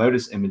see on the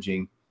MODIS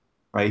imaging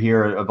right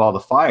here of all the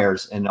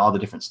fires in all the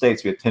different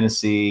states. We have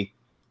Tennessee,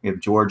 we have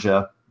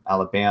Georgia,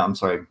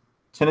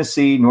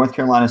 Tennessee, North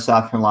Carolina,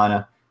 South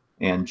Carolina,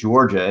 and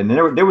Georgia. And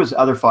there was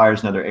other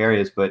fires in other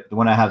areas, but the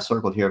one I have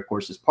circled here, of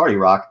course, is Party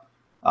Rock.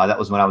 That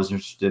was when I was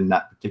interested in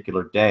that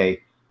particular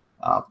day.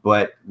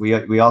 But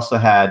we also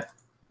had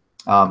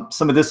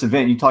Some of this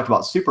event, you talked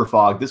about super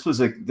fog. This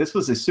was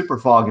a super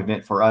fog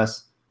event for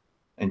us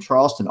in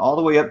Charleston all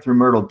the way up through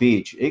Myrtle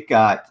Beach. It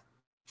got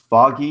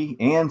foggy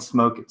and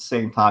smoke at the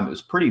same time. It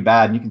was pretty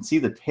bad. And you can see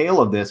the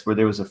tail of this where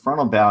there was a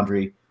frontal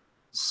boundary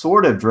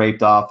sort of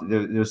draped off.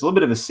 There's a little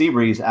bit of a sea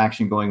breeze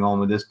action going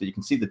on with this, but you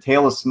can see the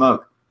tail of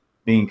smoke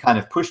being kind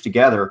of pushed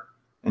together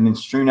and then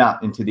strewn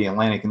out into the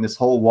Atlantic. And this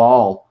whole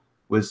wall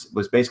was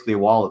basically a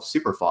wall of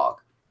super fog.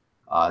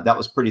 That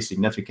was pretty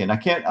significant.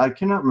 I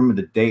cannot remember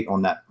the date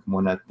on that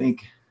one. I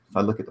think if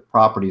I look at the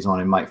properties on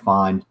it, I might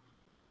find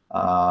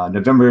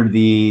November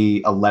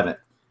the 11th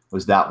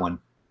was that one.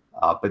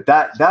 But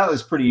that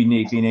was pretty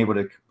unique, being able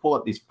to pull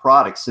up these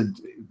products. So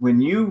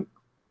when you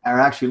are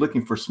actually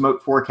looking for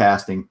smoke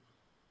forecasting,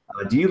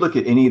 do you look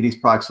at any of these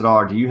products at all,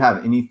 or do you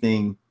have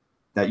anything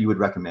that you would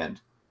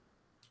recommend?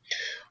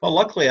 Well,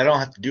 luckily, I don't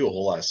have to do a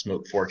whole lot of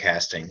smoke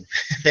forecasting.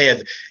 They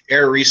have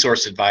air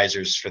resource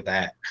advisors for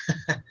that.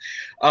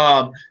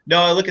 No,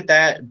 I look at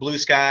that, blue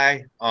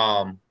sky.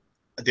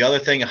 The other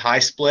thing, a high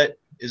split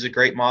is a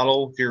great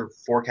model if you're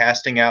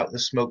forecasting out the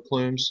smoke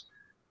plumes.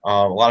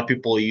 A lot of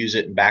people use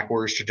it in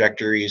backwards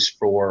trajectories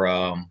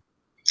for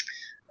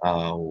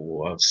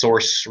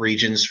source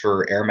regions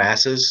for air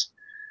masses.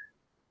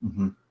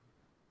 Mm-hmm.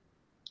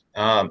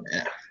 I'm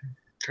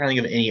trying to think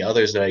of any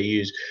others that I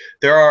use.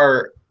 There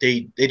are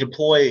they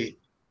deploy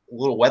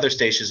little weather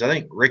stations. I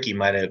think Ricky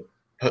might have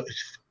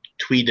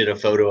tweeted a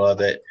photo of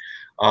it.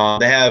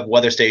 They have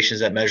weather stations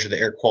that measure the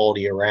air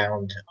quality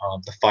around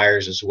the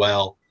fires as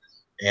well.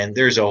 And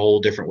there's a whole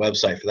different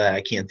website for that.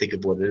 I can't think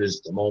of what it is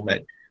at the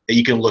moment. That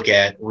you can look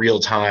at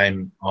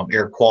real-time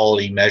air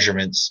quality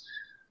measurements.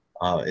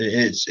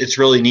 It's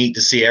really neat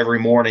to see. Every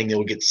morning it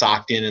will get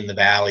socked in the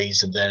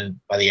valleys, and then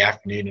by the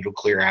afternoon it'll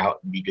clear out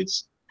and be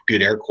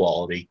good air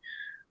quality.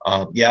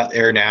 Yeah,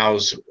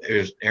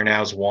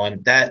 AirNow's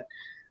one that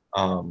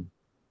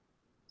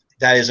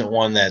isn't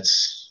one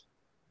that's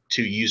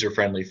too user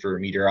friendly for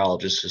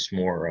meteorologists. It's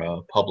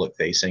more public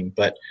facing,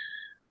 but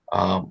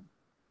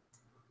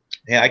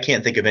yeah, I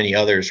can't think of any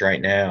others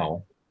right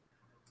now.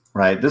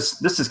 Right.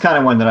 This is kind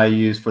of one that I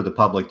use for the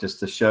public, just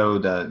to show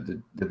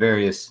the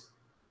various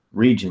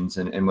regions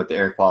and what the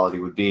air quality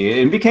would be.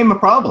 It became a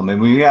problem, and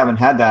we haven't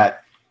had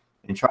that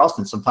in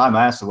Charleston some time.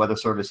 I asked the Weather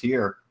Service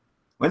here,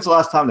 when's the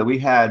last time that we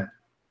had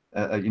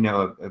a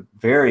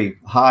very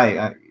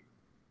high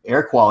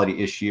air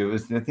quality issue? I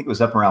think it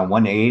was up around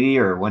 180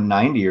 or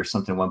 190 or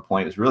something at one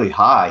point. It was really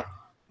high,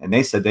 and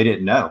they said they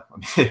didn't know. I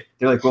mean,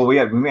 they're like, well,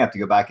 we may have to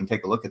go back and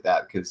take a look at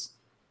that, because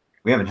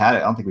we haven't had it.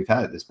 I don't think we've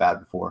had it this bad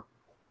before.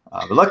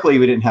 But luckily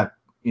we didn't have,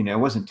 it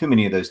wasn't too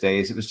many of those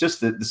days. It was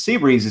just the sea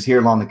breezes here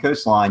along the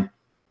coastline.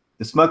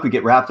 The smoke would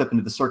get wrapped up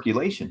into the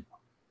circulation.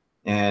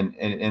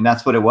 And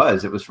that's what it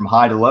was. It was from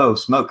high to low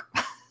smoke.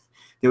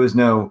 There was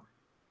no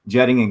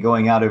jetting and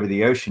going out over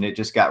the ocean. It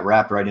just got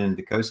wrapped right into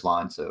the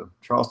coastline. So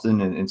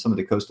Charleston and some of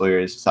the coastal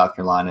areas of South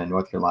Carolina and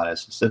North Carolina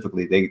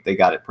specifically, they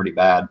got it pretty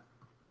bad.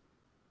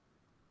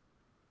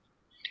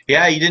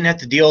 Yeah, you didn't have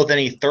to deal with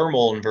any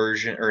thermal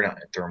inversion, or not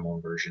thermal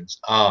inversions.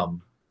 What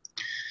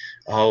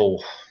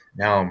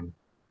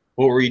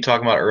were you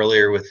talking about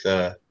earlier with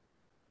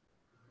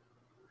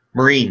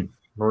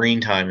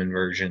marine time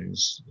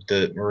inversions,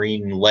 the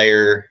marine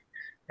layer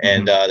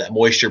and that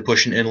moisture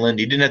pushing inland?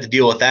 You didn't have to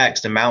deal with that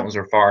because the mountains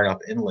are far enough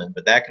inland,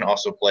 but that can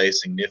also play a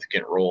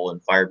significant role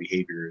in fire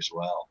behavior as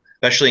well,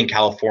 especially in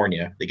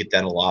California. They get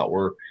that a lot,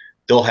 where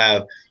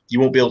you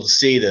won't be able to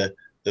see the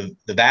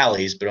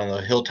valleys, but on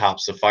the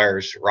hilltops the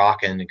fire's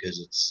rocking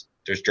because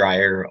there's dry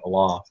air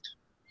aloft.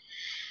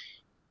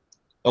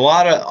 A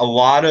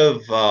lot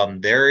of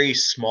very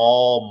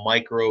small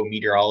micro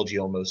meteorology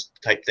almost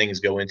type things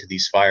go into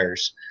these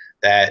fires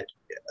that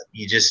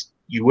you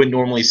wouldn't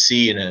normally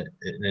see in a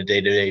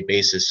day-to-day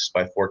basis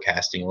by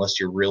forecasting, unless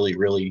you're really,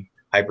 really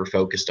hyper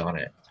focused on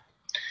it.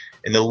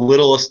 And the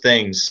littlest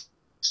things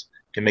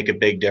can make a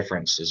big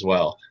difference as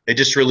well. They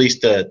just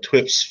released the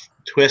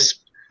TWISP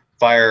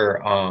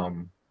fire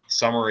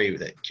summary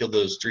that killed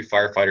those 3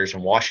 firefighters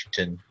in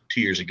Washington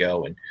 2 years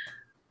ago, and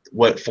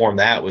what formed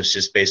that was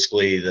just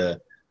basically the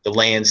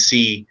land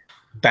sea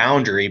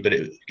boundary, but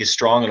it gets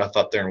strong enough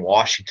up there in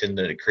Washington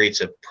that it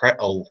creates a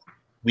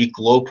weak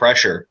low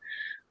pressure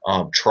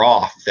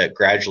trough that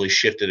gradually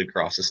shifted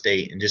across the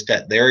state, and just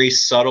that very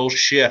subtle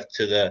shift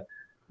to the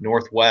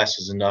northwest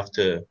is enough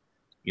to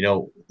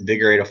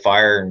invigorate a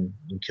fire and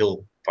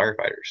kill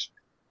firefighters.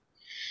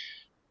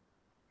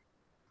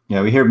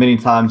 We hear many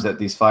times that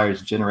these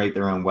fires generate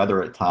their own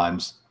weather at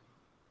times.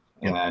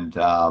 And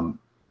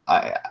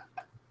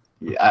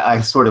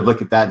I sort of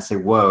look at that and say,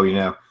 whoa,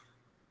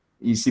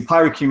 you see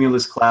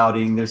pyrocumulus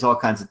clouding, there's all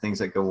kinds of things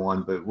that go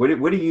on. But what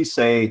do you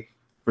say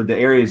for the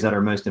areas that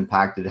are most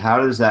impacted? How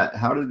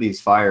do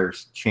these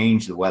fires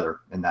change the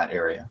weather in that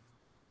area?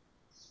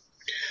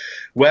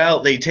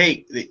 Well, they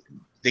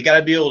got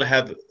to be able to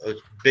have a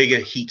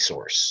big heat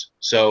source.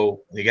 So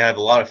they got to have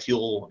a lot of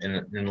fuel, and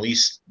at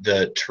least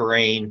the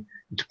terrain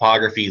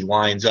topography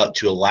lines up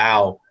to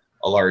allow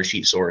a large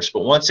heat source.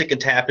 But once it can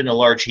tap into a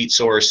large heat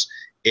source,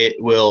 it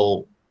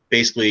will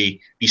basically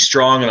be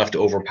strong enough to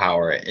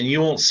overpower it. And you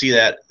won't see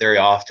that very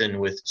often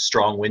with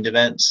strong wind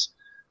events,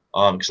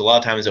 because a lot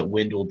of times that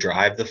wind will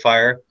drive the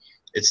fire.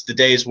 It's the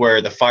days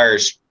where the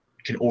fires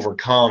can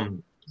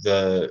overcome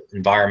the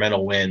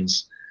environmental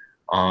winds,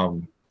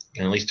 and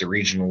at least the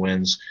regional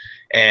winds.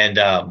 And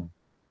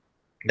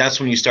that's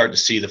when you start to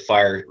see the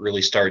fire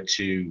really start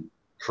to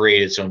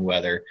create its own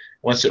weather.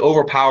 Once it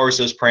overpowers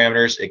those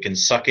parameters, it can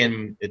suck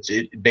in.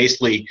 It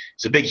basically,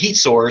 it's a big heat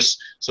source,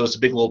 so it's a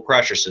big low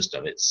pressure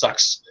system. It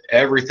sucks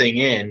everything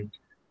in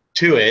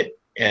to it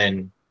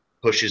and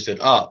pushes it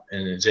up,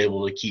 and is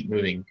able to keep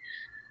moving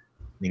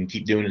and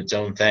keep doing its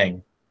own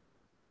thing.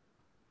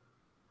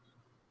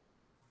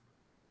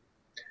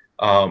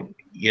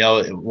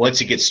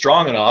 Once it gets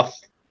strong enough,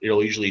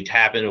 it'll usually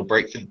tap in, it'll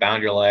break through the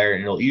boundary layer,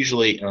 and it'll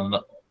usually,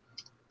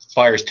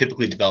 fires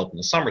typically develop in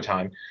the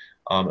summertime,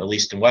 at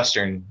least in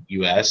western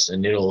U.S.,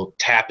 and it'll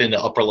tap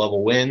into upper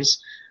level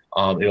winds.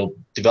 It'll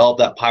develop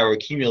that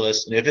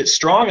pyrocumulus, and if it's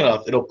strong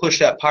enough, it'll push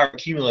that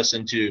pyrocumulus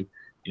into,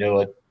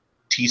 a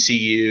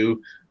TCU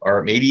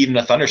or maybe even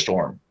a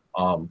thunderstorm.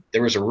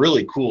 There was a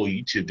really cool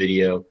YouTube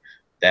video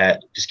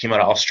that just came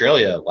out of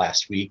Australia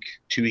last week,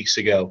 2 weeks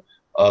ago,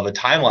 of a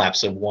time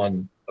lapse of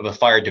a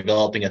fire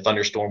developing a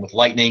thunderstorm with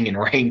lightning and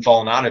rain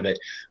falling out of it.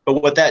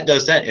 But what that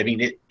does then,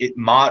 it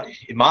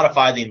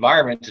modified the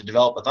environment to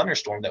develop a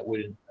thunderstorm that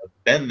wouldn't have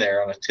been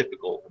there on a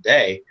typical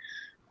day.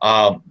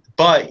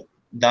 But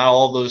not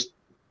all those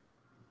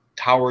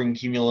towering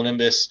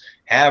cumulonimbus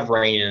have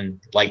rain and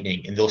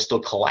lightning, and they'll still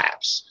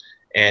collapse.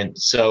 And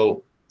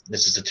so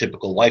this is a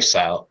typical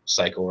lifestyle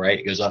cycle, right?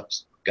 It goes up,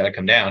 got to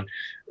come down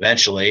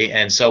eventually.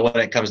 And so when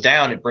it comes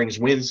down, it brings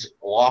winds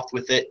aloft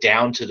with it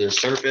down to the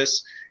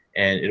surface,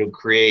 and it'll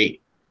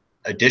create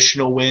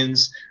additional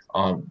winds.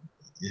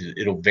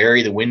 It'll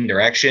vary the wind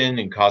direction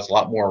and cause a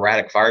lot more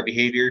erratic fire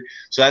behavior.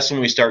 So that's when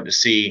we start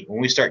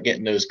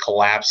getting those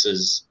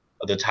collapses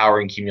of the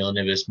towering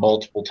cumulonimbus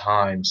multiple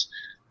times.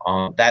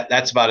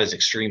 That's about as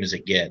extreme as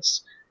it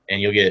gets.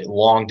 And you'll get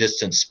long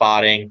distance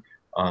spotting.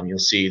 You'll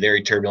see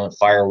very turbulent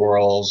fire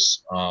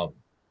whirls.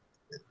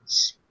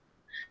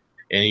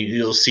 And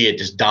you'll see it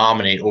just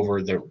dominate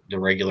over the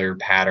regular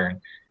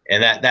pattern.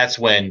 And that's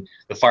when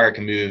the fire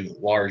can move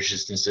large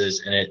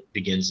distances, and it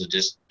begins to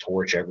just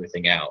torch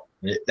everything out.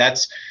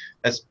 That's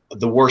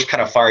the worst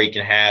kind of fire you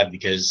can have,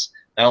 because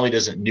not only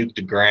does it nuke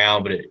the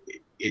ground, but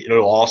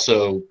it'll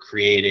also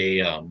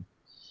create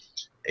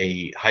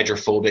a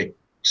hydrophobic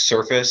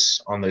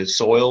surface on the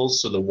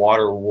soils, so the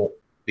water won't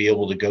be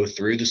able to go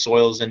through the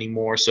soils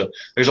anymore. So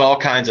there's all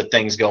kinds of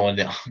things going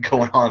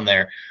on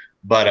there.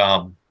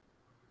 But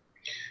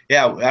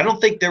yeah, I don't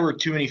think there were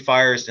too many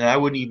fires, and I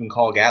wouldn't even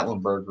call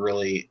Gatlinburg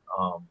really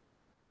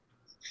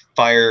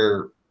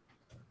fire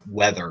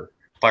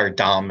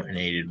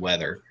dominated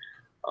weather.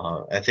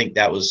 I think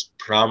that was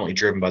predominantly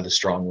driven by the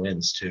strong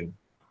winds too.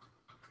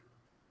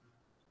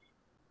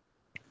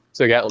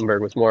 So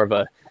Gatlinburg was more of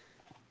a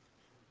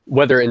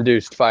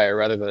weather-induced fire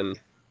rather than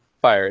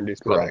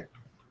fire-induced weather.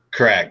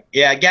 Correct.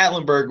 Yeah,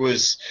 Gatlinburg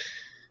was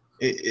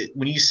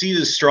when you see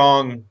the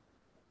strong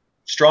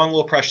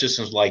low pressure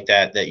systems like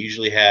that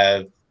usually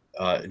have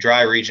a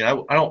dry region.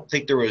 I don't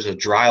think there was a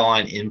dry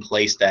line in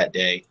place that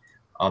day,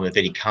 of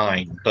any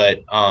kind.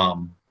 But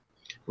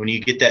when you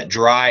get that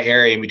dry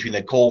area in between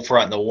the cold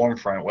front and the warm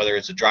front, whether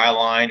it's a dry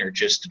line or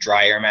just a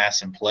dry air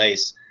mass in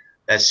place,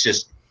 that's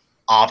just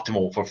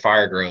optimal for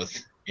fire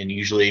growth. And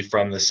usually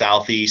from the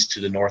southeast to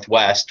the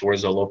northwest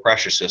towards a low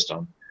pressure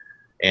system,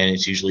 and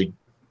it's usually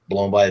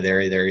blown by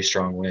very, very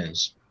strong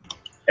winds.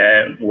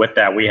 With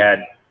that,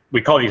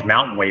 we call these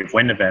mountain wave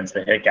wind events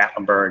that hit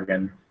Gatlinburg,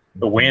 and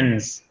the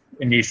winds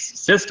in these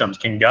systems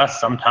can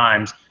gust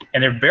sometimes,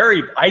 and they're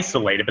very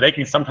isolated, but they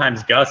can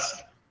sometimes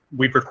gust.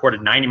 We've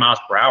recorded 90 miles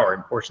per hour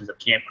in portions of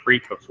Camp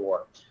Creek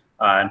before.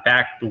 In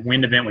fact, the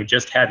wind event we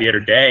just had the other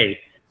day,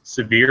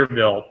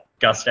 Sevierville,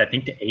 gusted, I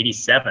think, to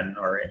 87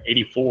 or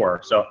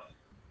 84. So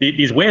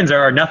these winds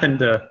are nothing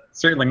to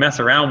certainly mess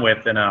around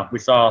with, and we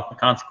saw the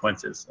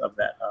consequences of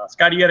that.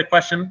 Scott, you had a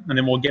question, and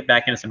then we'll get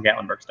back into some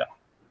Gatlinburg stuff.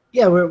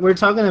 Yeah, we're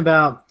talking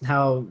about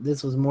how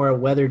this was more a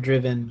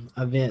weather-driven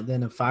event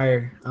than a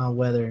fire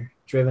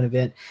weather-driven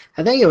event.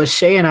 I think it was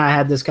Shay and I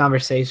had this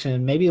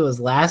conversation. Maybe it was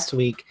last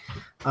week.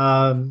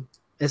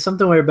 It's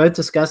something we were both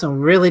discussing. We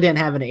really didn't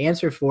have an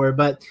answer for,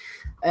 but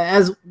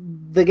as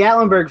the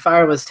Gatlinburg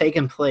fire was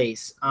taking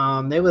place,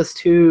 there was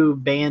two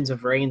bands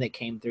of rain that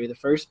came through. The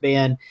first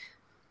band,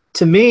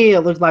 to me,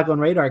 it looked like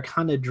on radar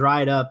kind of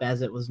dried up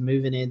as it was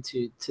moving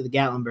into the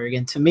Gatlinburg.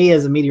 And to me,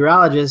 as a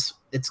meteorologist,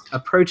 it's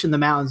approaching the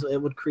mountains. It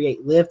would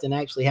create lift and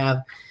actually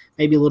have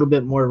maybe a little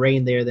bit more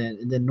rain there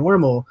than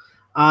normal.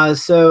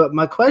 So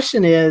my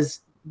question is,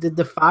 did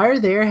the fire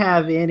there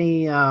have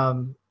any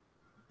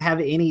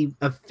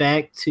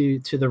effect to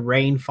the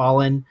rain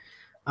falling,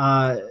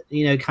 kind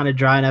of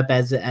drying up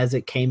as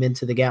it came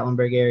into the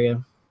Gatlinburg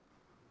area?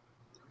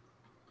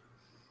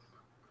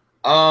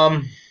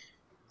 I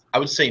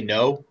would say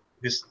no,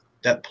 because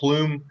that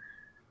plume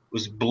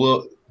was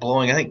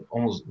blowing, I think,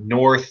 almost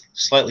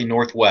slightly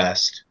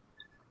northwest,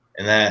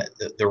 and that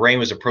the rain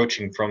was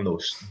approaching from the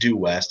due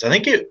west. I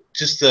think it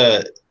just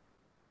the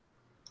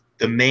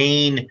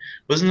main,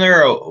 wasn't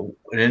there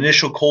an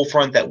initial cold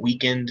front that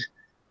weakened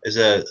as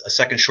a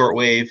second short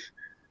wave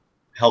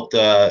helped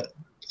the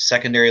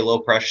secondary low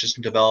pressure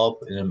system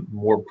develop and a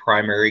more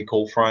primary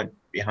cold front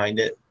behind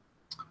it?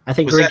 I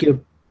think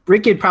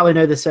Ricky would probably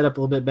know the setup a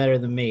little bit better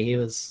than me. He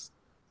was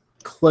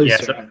closer.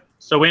 Yeah,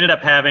 so we ended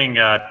up having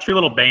two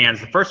little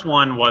bands. The first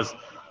one was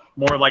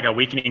more like a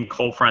weakening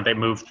cold front that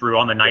moved through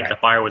on the night the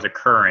fire was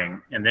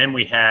occurring. And then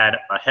we had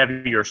a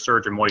heavier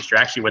surge of moisture,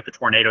 actually with the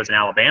tornadoes in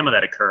Alabama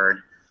that occurred,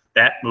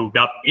 that moved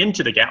up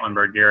into the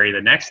Gatlinburg area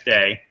the next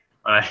day,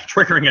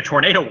 triggering a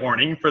tornado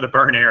warning for the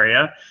burn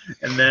area,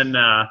 and then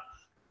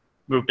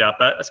moved up.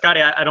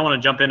 Scotty, I don't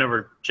want to jump in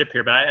over Chip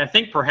here, but I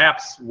think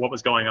perhaps what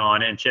was going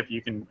on, and Chip,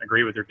 you can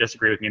agree with or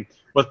disagree with me,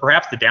 was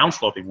perhaps the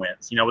downsloping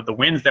winds. You know, with the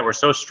winds that were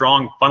so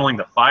strong funneling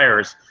the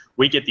fires,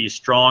 we get these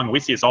strong,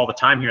 we see this all the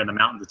time here in the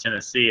mountains of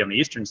Tennessee on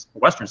the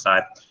western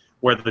side,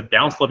 where the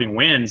downsloping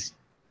winds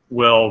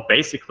will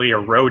basically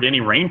erode any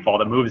rainfall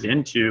that moves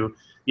into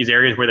these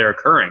areas where they're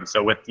occurring.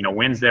 So with, you know,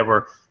 winds that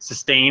were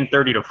sustained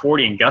 30 to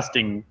 40 and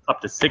gusting up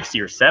to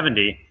 60 or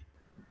 70,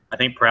 I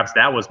think perhaps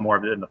that was more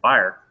of it in the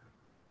fire.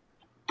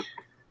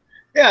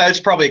 Yeah, it's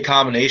probably a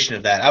combination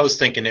of that. I was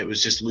thinking it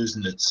was just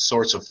losing its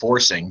source of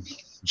forcing in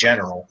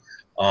general,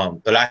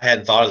 but I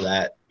hadn't thought of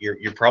that.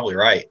 You're probably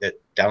right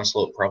that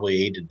downslope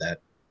probably aided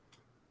that.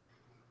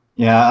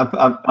 Yeah,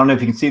 I don't know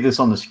if you can see this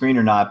on the screen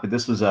or not, but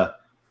this was a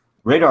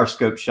radar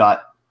scope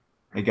shot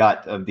I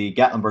got of the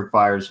Gatlinburg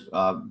fires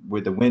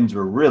where the winds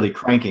were really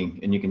cranking,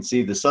 and you can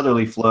see the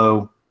southerly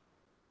flow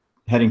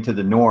heading to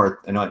the north,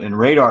 and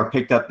radar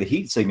picked up the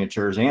heat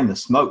signatures and the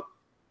smoke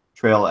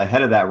trail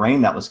ahead of that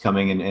rain that was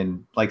coming.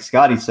 And like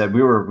Scotty said,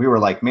 we were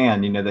like,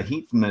 man, you know, the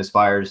heat from those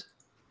fires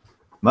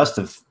must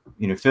have,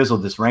 you know,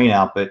 fizzled this rain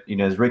out. But, you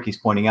know, as Ricky's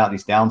pointing out,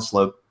 these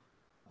downslope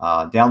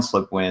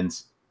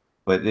winds.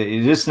 But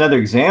it's just another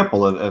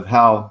example of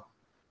how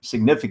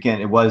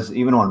significant it was,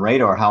 even on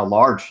radar, how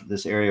large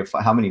this area,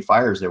 how many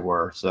fires there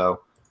were. So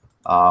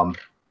I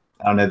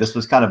don't know, this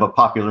was kind of a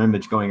popular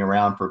image going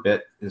around for a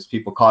bit as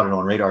people caught it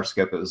on radar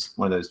scope. It was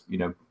one of those, you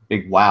know,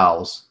 big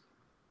wows.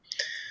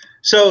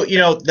 So, you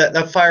know,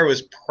 that fire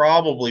was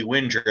probably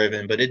wind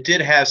driven, but it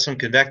did have some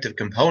convective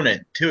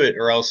component to it,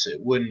 or else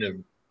it wouldn't have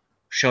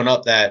shown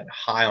up that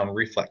high on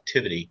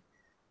reflectivity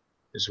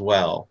as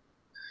well.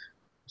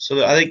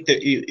 So I think that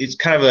it's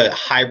kind of a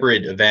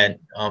hybrid event.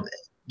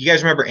 You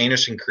guys remember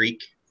Anderson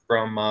Creek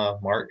from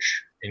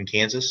March in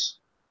Kansas?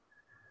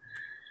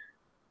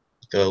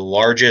 The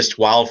largest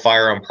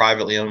wildfire on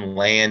privately owned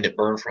land. It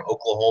burned from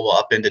Oklahoma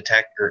up into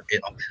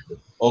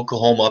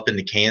Oklahoma up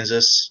into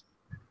Kansas.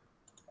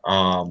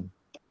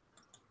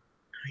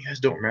 You guys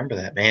don't remember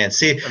that, man.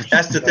 See,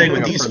 that's the thing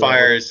with these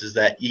fires is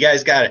that you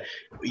guys gotta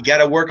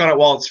work on it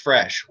while it's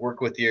fresh.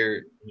 Work with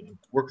your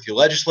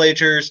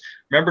legislatures.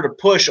 Remember to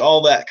push all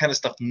that kind of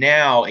stuff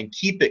now and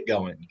keep it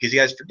going because you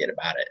guys forget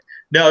about it.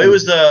 No, it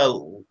was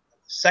the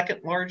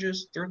third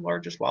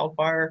largest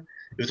wildfire.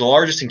 It was the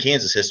largest in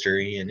Kansas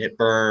history, and it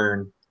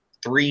burned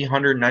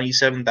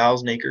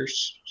 397,000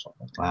 acres.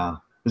 Something like that.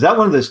 Wow. Was that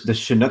one of the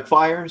Chinook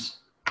fires?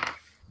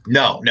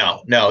 No.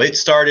 It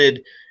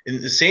started in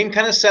the same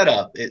kind of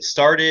setup. It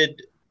started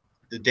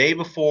the day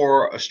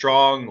before a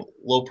strong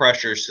low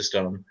pressure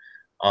system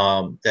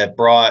so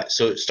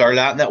it started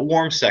out in that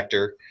warm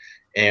sector,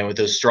 and with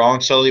those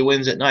strong southerly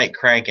winds at night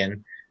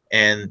cranking,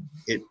 and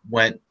it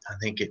went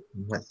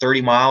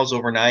 30 miles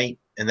overnight,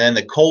 and then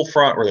the cold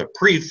front, or the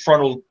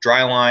prefrontal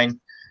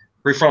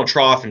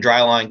trough and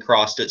dry line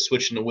crossed it,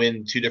 switching the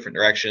wind two different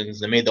directions.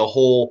 They made the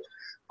whole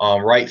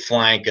right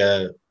flank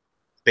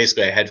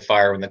basically a head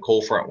fire when the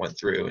cold front went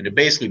through, and it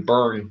basically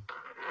burned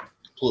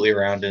completely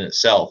around in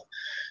itself.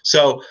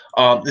 So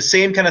the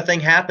same kind of thing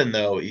happened,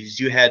 though,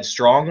 is you had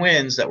strong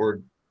winds that were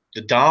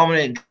the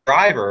dominant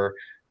driver,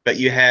 but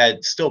you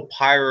had still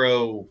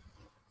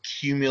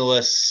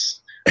pyrocumulus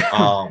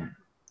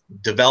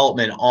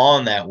development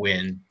on that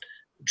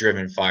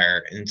wind-driven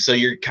fire. And so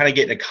you're kind of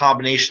getting a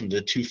combination of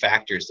the two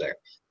factors there.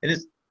 And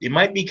it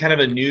might be kind of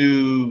a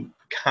new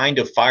kind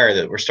of fire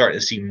that we're starting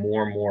to see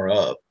more and more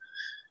of.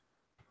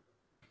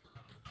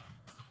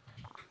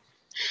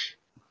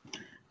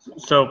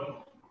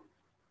 So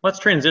let's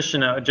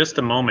transition just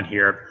a moment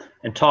here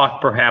and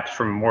talk perhaps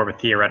from more of a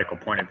theoretical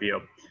point of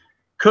view.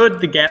 Could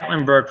the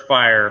Gatlinburg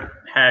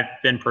fire have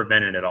been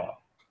prevented at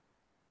all?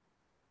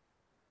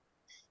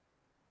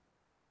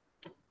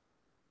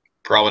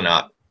 Probably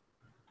not.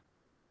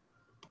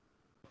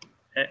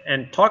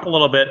 And talk a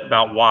little bit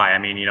about why. I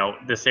mean, you know,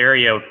 this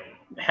area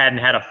hadn't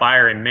had a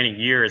fire in many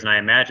years, and I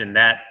imagine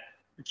that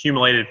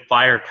accumulated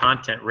fire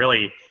content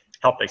really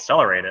helped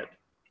accelerate it.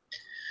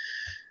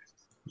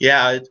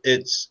 Yeah,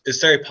 it's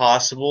very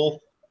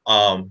possible.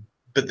 But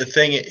the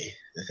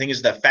thing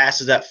is that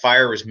fast as that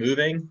fire was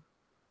moving,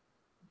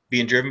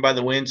 being driven by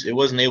the winds, it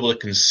wasn't able to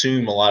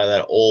consume a lot of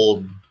that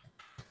old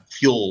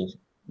fuel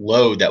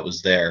load that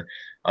was there.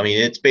 I mean,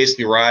 it's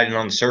basically riding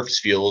on the surface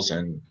fuels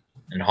and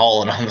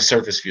hauling on the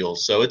surface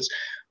fuels. So it's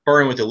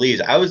burning with the leaves.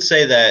 I would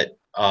say that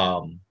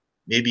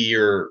maybe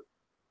your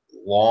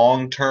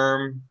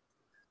long-term,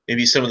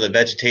 maybe some of the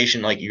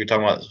vegetation, like you were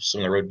talking about,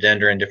 some of the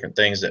rhododendron, different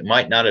things that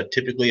might not have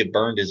typically have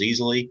burned as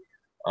easily,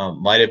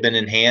 might have been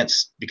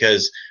enhanced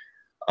because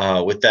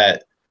with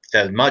that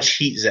much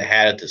heat as it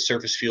had at the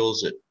surface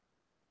fuels, it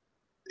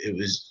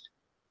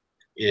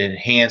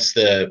enhanced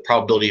the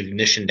probability of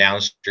ignition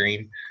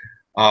downstream.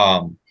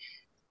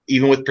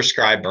 Even with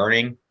prescribed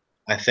burning,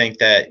 I think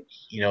that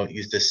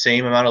use the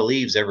same amount of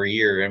leaves every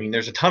year. I mean,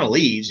 there's a ton of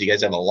leaves. You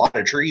guys have a lot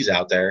of trees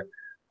out there.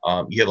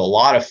 You have a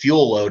lot of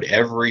fuel load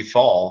every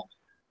fall.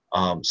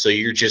 So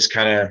you're just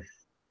kind of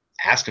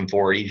asking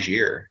for it each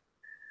year.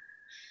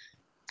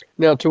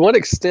 Now, to what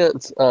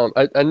extent,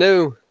 I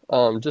know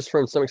just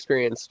from some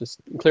experience, just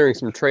clearing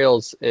some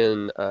trails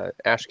in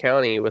Ashe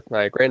County with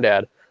my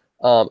granddad,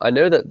 I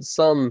know that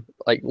some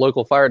like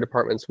local fire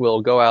departments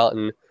will go out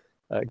and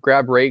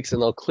grab rakes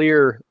and they'll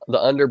clear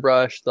the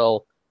underbrush.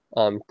 They'll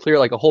clear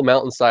like a whole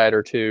mountainside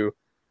or two,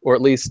 or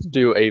at least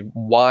do a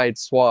wide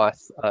swath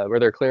where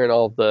they're clearing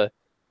all of the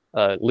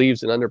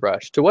leaves and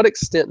underbrush. To what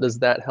extent does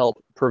that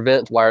help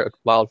prevent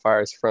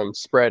wildfires from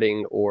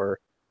spreading or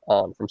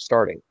from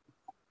starting?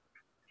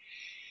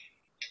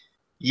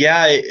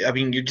 Yeah, I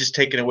mean, you're just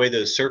taking away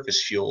those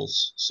surface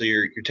fuels, so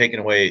you're taking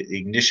away the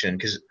ignition,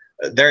 because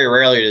very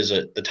rarely does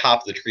the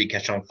top of the tree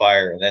catch on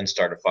fire and then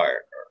start a fire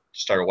or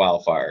start a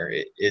wildfire.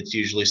 It's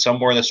usually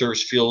somewhere in the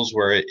surface fuels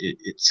where it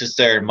sits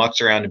there and mucks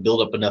around to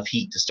build up enough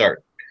heat to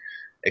start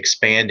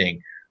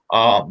expanding.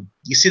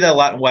 You see that a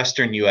lot in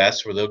western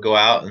U.S. where they'll go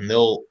out and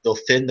they'll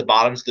thin the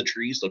bottoms of the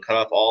trees. They'll cut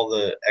off all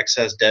the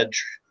excess dead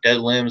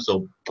limbs.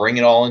 They'll bring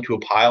it all into a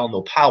pile and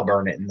they'll pile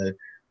burn it in the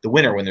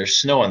winter when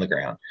there's snow on the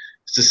ground.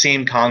 It's the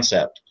same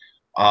concept.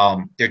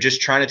 They're just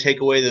trying to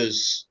take away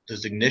those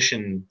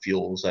ignition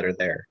fuels that are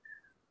there.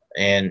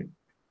 And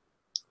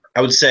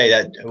I would say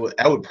that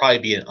would probably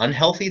be an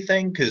unhealthy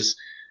thing, because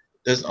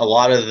there's a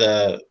lot of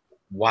the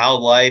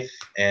wildlife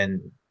and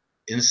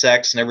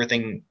insects and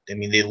everything. I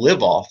mean, they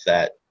live off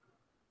that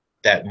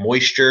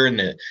moisture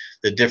and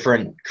the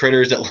different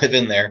critters that live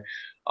in there.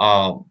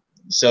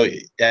 So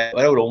that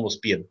would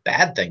almost be a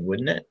bad thing,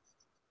 wouldn't it?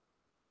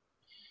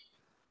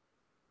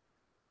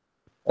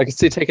 I could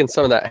see taking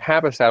some of that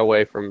habitat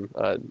away from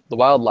the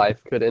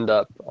wildlife could end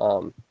up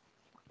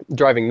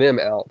driving them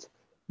out.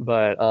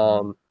 But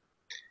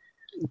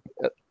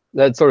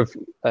that sort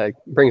of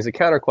brings a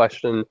counter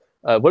question.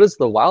 What is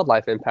the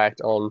wildlife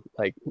impact on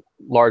like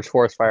large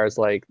forest fires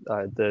like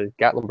the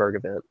Gatlinburg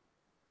event?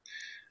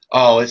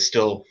 Oh, it's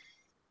still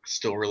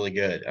really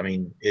good. I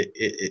mean,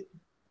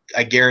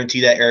 I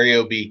guarantee that area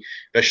will be,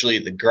 especially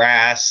the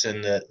grass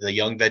and the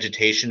young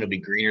vegetation, will be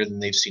greener than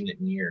they've seen it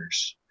in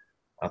years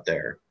out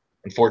there.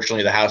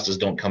 Unfortunately, the houses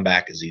don't come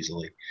back as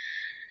easily.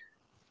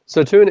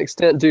 So to an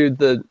extent, do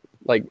the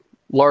like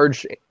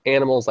large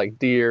animals like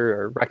deer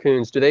or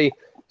raccoons, do they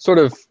sort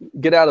of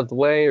get out of the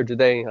way, or do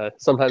they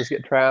sometimes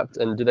get trapped,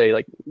 and do they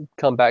like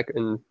come back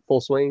in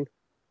full swing?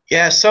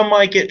 Yeah, some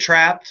might get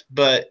trapped,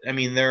 but I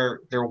mean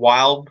they're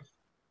wild.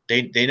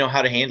 They know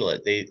how to handle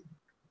it.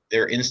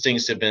 Their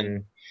instincts have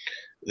been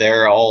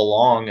there all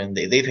along, and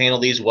they've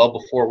handled these well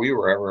before we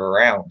were ever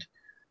around.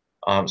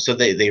 So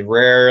they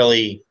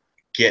rarely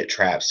get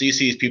trapped. So you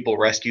see these people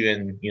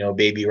rescuing,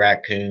 baby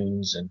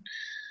raccoons and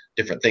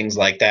different things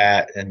like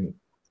that, and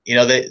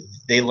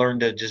they learn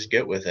to just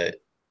get with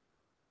it.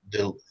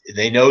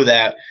 They know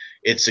that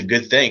it's a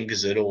good thing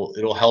because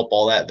it'll help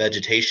all that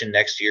vegetation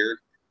next year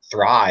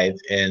thrive,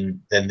 and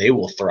then they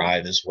will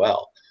thrive as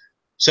well.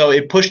 So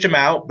it pushed them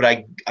out,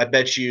 but I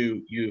bet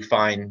you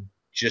find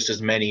just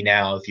as many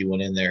now if you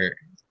went in there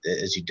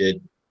as you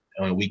did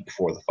a week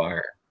before the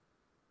fire.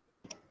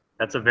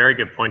 That's a very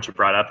good point you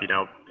brought up.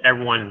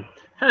 Everyone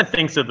kind of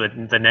thinks of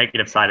the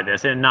negative side of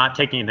this, and not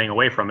taking anything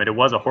away from it. It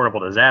was a horrible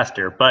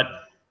disaster, but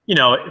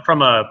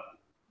from a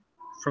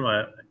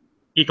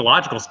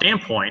ecological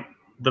standpoint,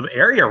 the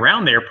area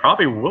around there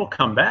probably will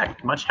come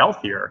back much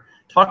healthier.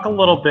 Talk a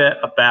little bit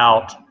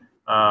about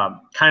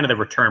kind of the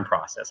return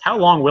process. How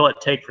long will it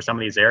take for some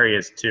of these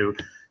areas to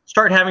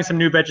start having some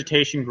new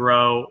vegetation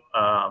grow?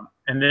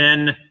 And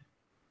then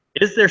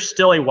is there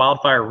still a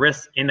wildfire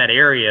risk in that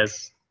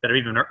areas that have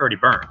even already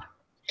burned?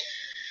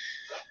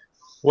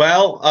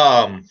 Well,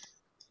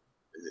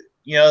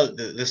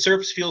 the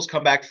surface fuels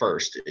come back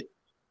first.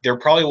 There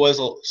probably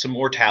was some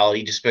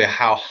mortality just by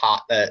how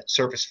hot that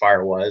surface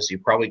fire was. You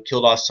probably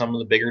killed off some of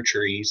the bigger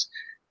trees,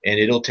 and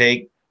it'll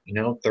take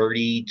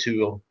 30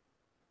 to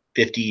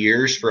 50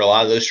 years for a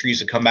lot of those trees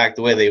to come back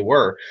the way they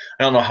were.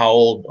 I don't know how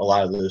old a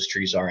lot of those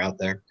trees are out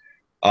there.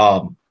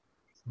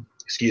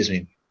 Excuse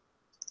me.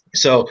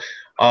 So,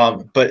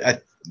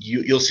 but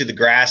you'll see the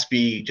grass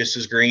be just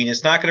as green.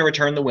 It's not going to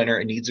return the winter.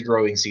 It needs a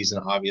growing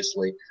season,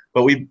 obviously.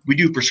 But we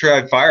do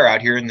prescribed fire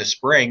out here in the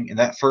spring, and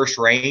that first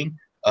rain,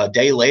 a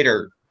day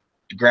later,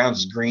 the ground's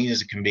as green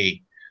as it can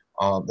be.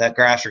 That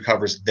grass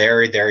recovers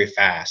very, very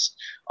fast.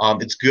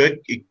 It's good.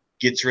 It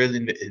gets rid of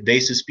the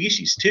invasive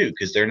species too,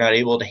 because they're not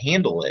able to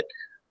handle it.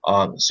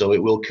 So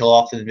it will kill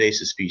off the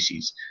invasive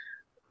species.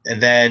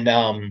 And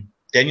then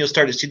you'll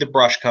start to see the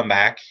brush come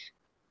back.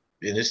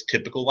 in this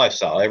typical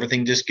lifestyle.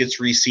 Everything just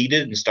gets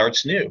reseeded and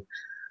starts new.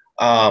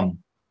 And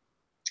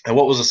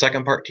what was the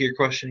second part to your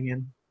question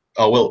again?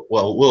 Oh,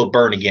 will it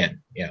burn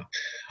again? Yeah.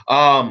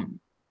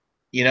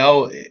 You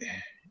know,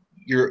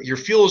 your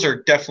fuels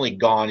are definitely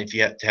gone if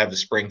you have to have the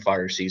spring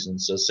fire season.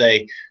 So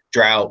say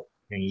drought,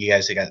 you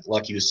guys got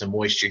lucky with some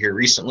moisture here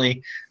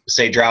recently.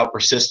 Say drought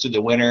persists through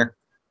the winter,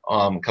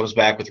 comes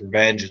back with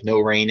revenge with no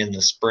rain in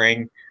the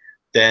spring,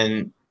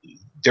 then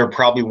there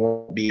probably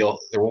won't be a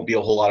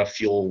whole lot of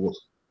fuel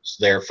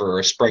there for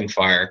a spring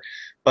fire.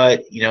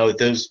 But you know,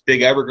 those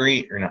big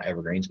not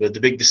evergreens, but the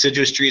big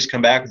deciduous trees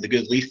come back with a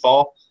good leaf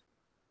fall,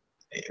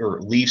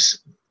 or leaf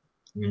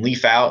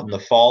out in the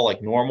fall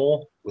like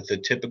normal with a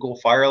typical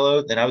fire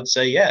load, then I would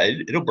say, yeah,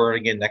 it'll burn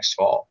again next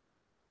fall.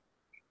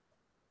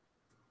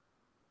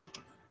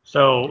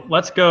 So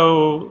let's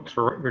go.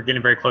 We're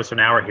getting very close to an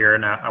hour here,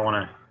 and I want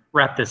to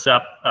wrap this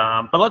up.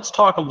 But let's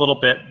talk a little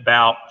bit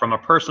about, from a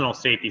personal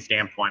safety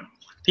standpoint,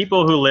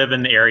 people who live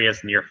in the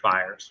areas near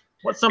fires.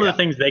 What's some of the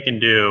things they can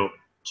do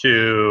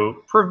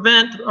to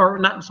prevent, or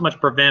not so much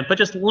prevent, but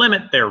just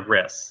limit their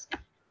risks?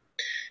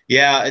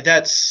 Yeah,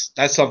 that's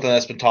something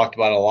that's been talked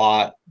about a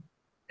lot,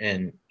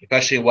 and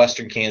especially in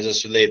Western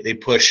Kansas, where they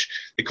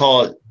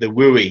call it the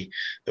WUI,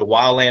 the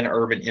Wildland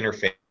Urban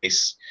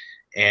Interface.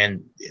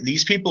 And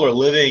these people are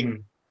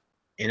living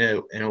in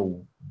a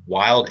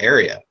wild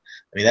area.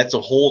 I mean, that's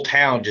a whole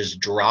town just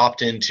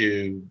dropped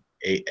into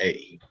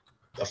a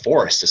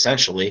forest,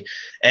 essentially.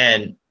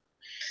 And,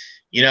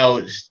 you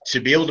know, to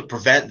be able to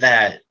prevent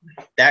that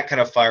kind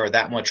of fire with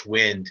that much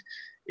wind,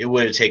 it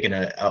would have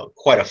taken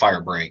quite a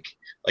fire break,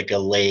 like a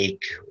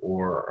lake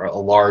or a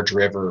large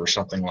river or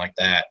something like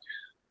that.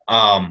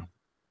 But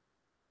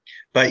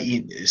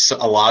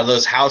a lot of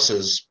those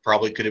houses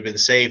probably could have been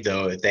saved,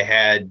 though, if they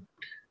had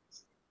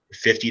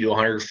 50 to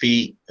 100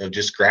 feet of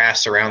just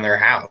grass around their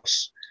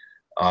house,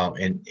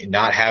 and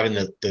not having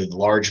the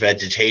large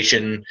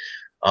vegetation.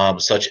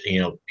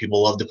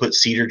 People love to put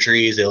cedar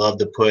trees. They love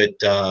to put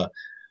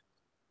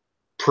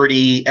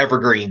pretty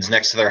evergreens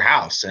next to their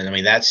house. And I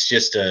mean, that's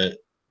just a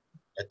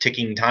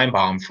ticking time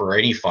bomb for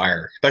any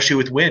fire, especially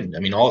with wind. I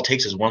mean, all it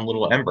takes is one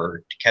little ember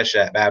to catch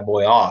that bad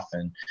boy off,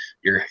 and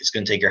it's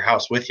going to take your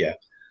house with you.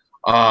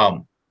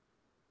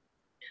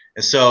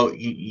 And so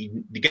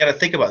you got to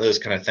think about those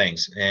kind of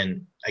things.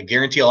 And I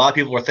guarantee a lot of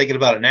people are thinking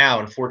about it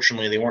now.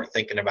 Unfortunately, they weren't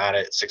thinking about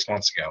it 6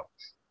 months ago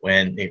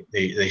when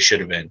they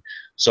should have been.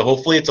 So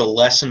hopefully it's a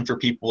lesson for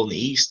people in the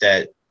East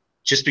that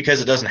just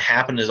because it doesn't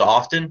happen as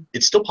often,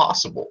 it's still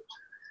possible.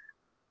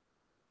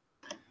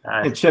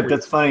 Hey, Chip,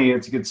 that's funny.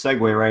 It's a good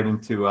segue right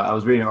into, I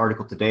was reading an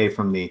article today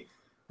from the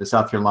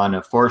South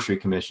Carolina Forestry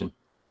Commission,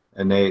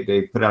 and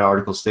they put out an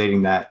article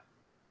stating that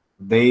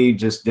they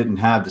just didn't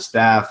have the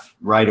staff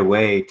right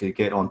away to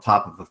get on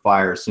top of a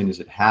fire as soon as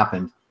it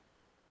happened.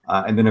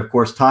 And then, of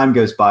course, time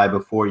goes by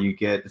before you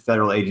get the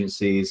federal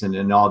agencies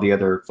and all the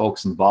other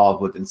folks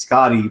involved with. And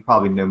Scotty, you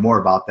probably know more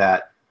about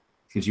that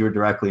because you were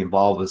directly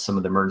involved with some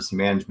of the emergency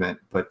management.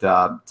 But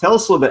tell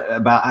us a little bit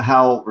about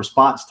how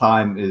response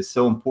time is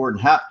so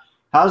important. How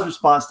does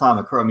response time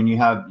occur? I mean, you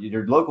have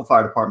your local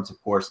fire departments,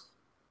 of course.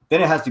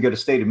 Then it has to go to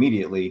state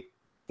immediately.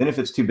 Then if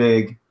it's too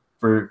big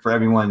for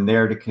everyone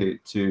there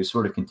to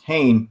sort of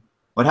contain,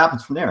 what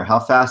happens from there? How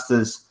fast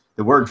does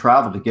the word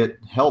travel to get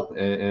help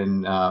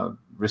in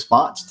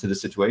response to the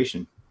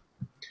situation?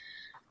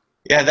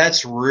 Yeah,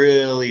 that's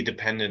really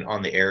dependent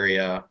on the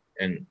area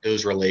and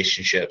those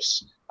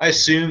relationships. I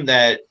assume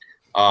that,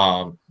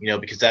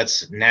 because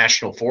that's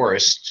national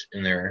forest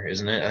in there,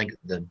 isn't it? I think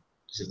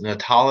is it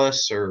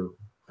Natalis, or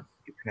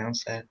you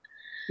pronounce that?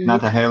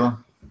 Nantahala.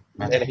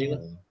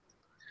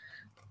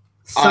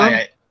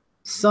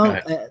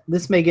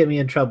 This may get me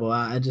in trouble.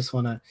 I just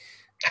want to,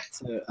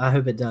 so I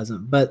hope it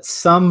doesn't. But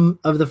some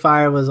of the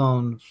fire was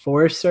on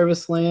Forest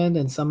Service land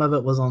and some of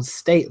it was on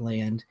state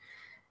land.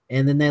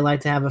 And then they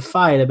like to have a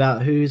fight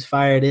about whose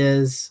fire it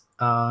is,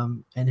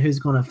 and who's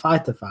going to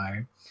fight the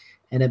fire.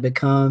 And it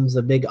becomes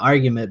a big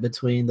argument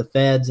between the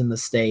feds and the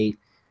state.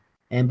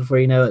 And before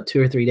you know it, 2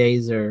 or 3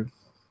 days are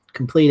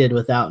completed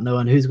without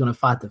knowing who's going to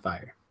fight the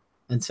fire.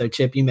 And so,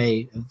 Chip, you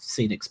may have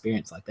seen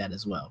experience like that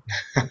as well.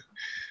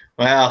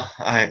 Well,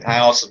 I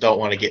also don't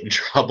want to get in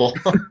trouble.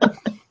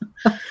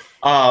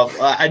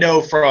 I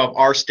know from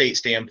our state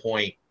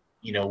standpoint,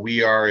 we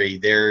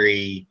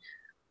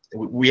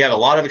have a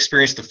lot of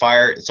experience with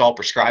fire. It's all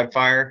prescribed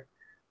fire,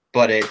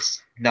 but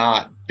it's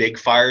not big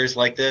fires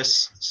like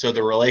this. So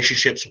the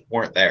relationships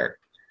weren't there.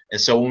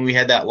 And so when we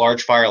had that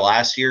large fire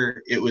last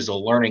year, it was a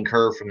learning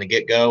curve from the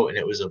get-go, and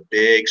it was a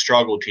big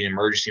struggle between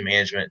emergency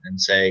management and,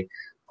 say,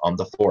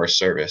 the Forest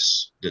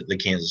Service, the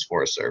Kansas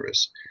Forest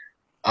Service.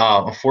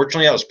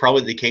 Unfortunately, that was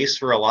probably the case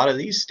for a lot of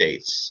these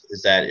states,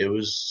 is that it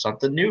was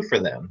something new for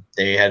them.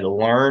 They had to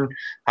learn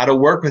how to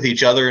work with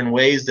each other in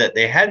ways that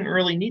they hadn't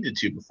really needed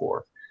to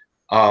before.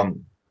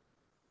 And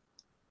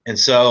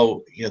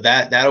so,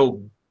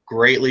 that'll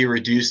greatly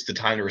reduce the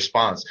time to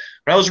response.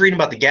 When I was reading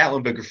about the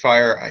Gatlinburg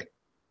fire,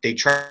 they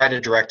tried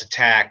a direct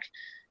attack,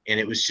 and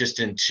it was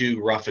just in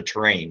too rough a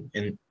terrain.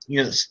 And,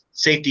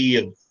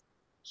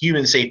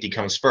 human safety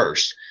comes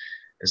first.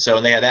 And so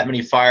when they had that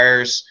many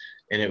fires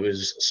and it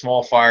was a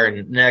small fire and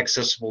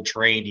inaccessible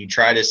terrain, do you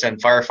try to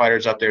send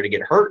firefighters up there to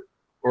get hurt,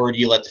 or do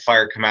you let the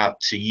fire come out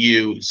to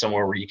you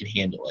somewhere where you can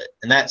handle it?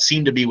 And that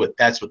seemed to be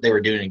that's what they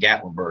were doing in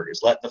Gatlinburg,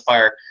 is let the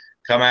fire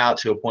come out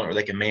to a point where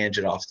they can manage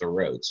it off the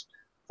roads.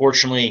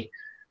 Fortunately,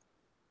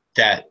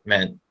 that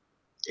meant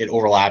it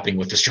overlapping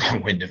with the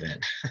strong wind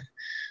event.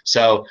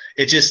 So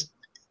it's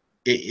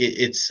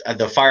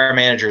the fire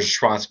manager's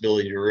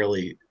responsibility to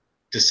really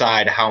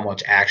decide how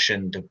much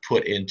action to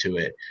put into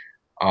it.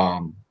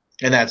 And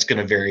that's going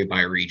to vary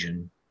by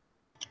region.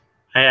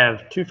 I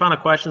have two final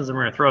questions, and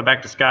we're going to throw it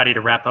back to Scotty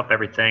to wrap up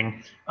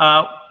everything.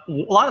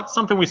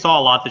 Something we saw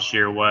a lot this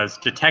year was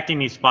detecting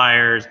these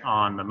fires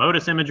on the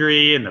MODIS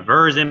imagery and the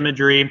VIRS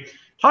imagery.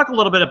 Talk a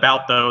little bit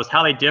about those,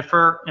 how they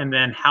differ, and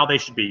then how they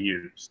should be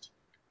used.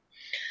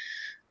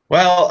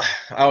 Well,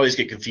 I always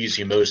get confused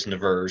between MODIS and the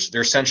VIRS.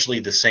 They're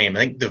essentially the same. I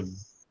think the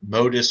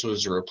MODIS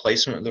was a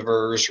replacement of the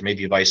VIRS, or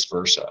maybe vice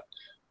versa.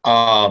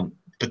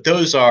 But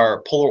those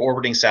are polar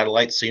orbiting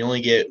satellites, so you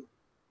only get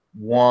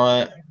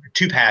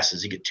two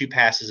passes. You get 2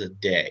 passes a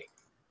day.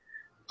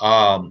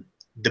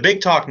 The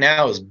big talk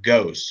now is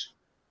GOES.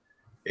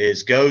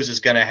 GOES is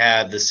going to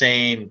have the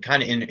same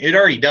kind of, it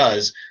already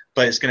does,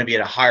 but it's going to be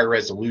at a higher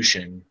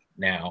resolution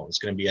now. It's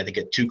going to be, I think,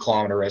 at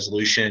 2-kilometer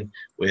resolution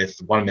with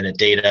 1-minute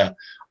data.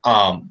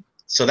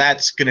 So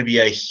that's going to be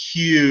a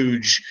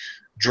huge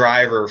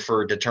driver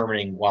for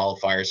determining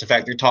wildfires. In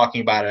fact, they're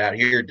talking about it out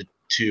here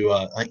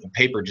I think a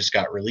paper just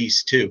got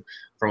released too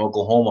from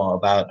Oklahoma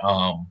about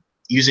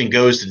using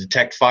GOES to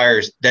detect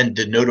fires, then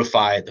to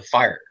notify the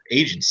fire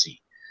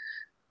agency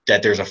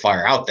that there's a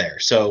fire out there.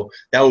 So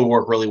that would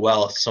work really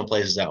well in some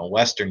places out in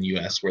western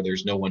U.S. where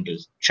there's no one to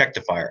check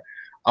the fire.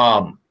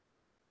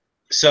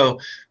 So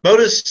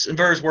MODIS and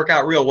VIRS work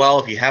out real well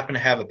if you happen to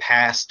have a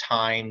pass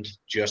timed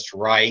just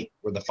right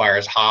where the fire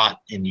is hot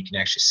and you can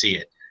actually see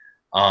it.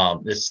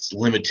 It's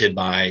limited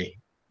by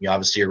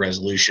obviously your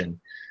resolution.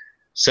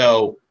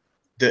 So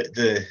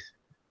the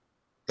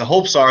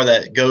hopes are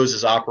that GOES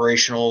is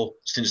operational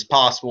as soon as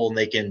possible and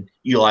they can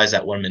utilize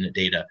that 1-minute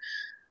data.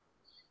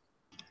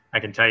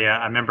 I can tell you,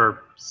 I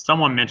remember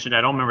someone mentioned,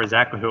 I don't remember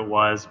exactly who it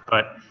was,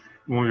 but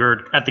when we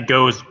were at the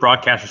GOES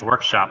Broadcasters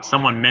Workshop,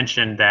 someone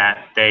mentioned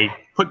that they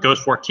put GOES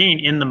 14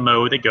 in the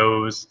mode that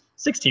GOES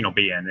 16 will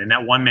be in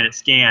that 1-minute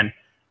scan,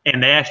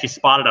 and they actually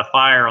spotted a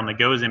fire on the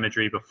GOES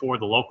imagery before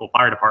the local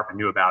fire department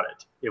knew about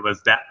it. It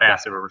was that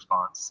fast of a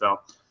response. So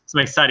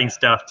some exciting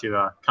stuff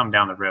to come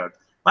down the road.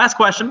 Last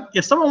question,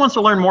 if someone wants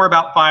to learn more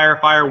about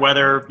fire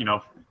weather,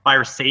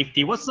 fire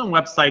safety, what's some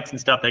websites and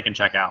stuff they can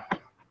check out?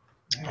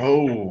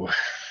 Oh,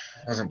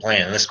 I wasn't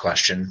planning this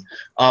question.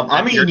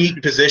 I'm in a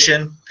unique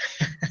position.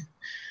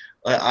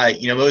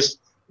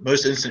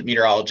 Most incident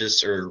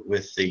meteorologists are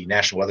with the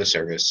National Weather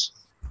Service,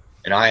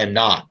 and I am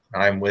not.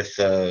 I'm with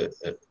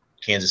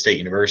Kansas State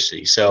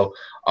University. So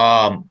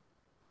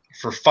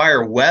for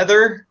fire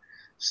weather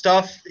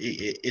stuff,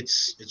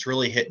 it's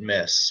really hit and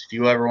miss. If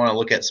you ever want to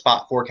look at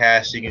spot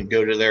forecasts, you can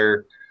go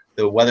to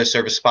the Weather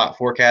Service spot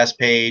forecast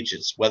page.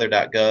 It's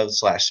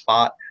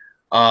weather.gov/spot.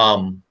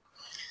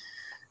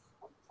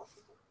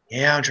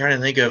 Yeah, I'm trying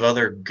to think of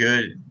other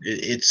good.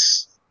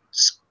 It's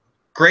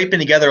scraping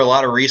together a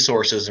lot of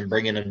resources and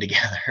bringing them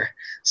together,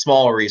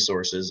 small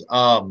resources.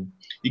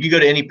 You can go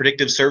to any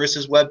predictive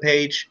services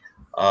webpage.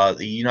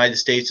 The United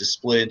States is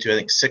split into, I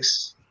think,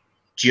 6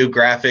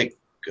 geographic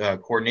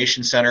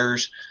coordination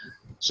centers.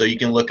 So you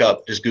can look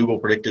up, just Google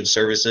predictive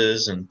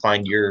services and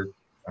find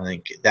I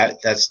think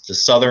that's the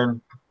southern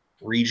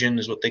region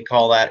is what they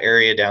call that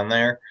area down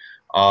there.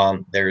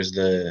 There's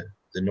the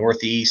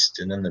Northeast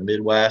and then the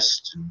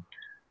Midwest. And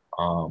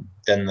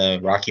then the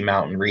Rocky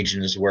Mountain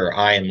region is where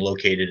I am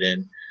located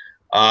in.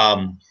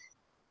 Other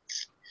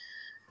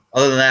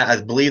than that, I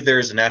believe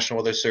there's a National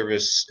Weather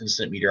Service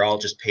incident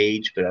meteorologist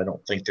page, but I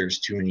don't think there's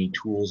too many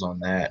tools on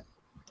that.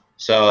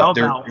 So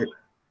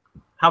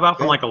how about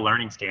from like a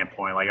learning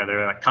standpoint? Like, are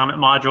there like comment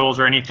modules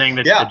or anything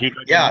that you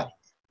could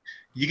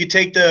You could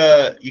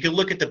you could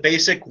look at the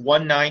basic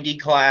 190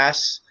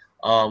 class,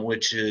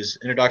 which is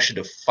Introduction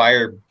to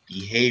Fire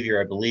Behavior,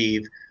 I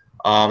believe.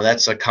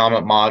 That's a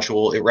comment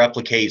module. It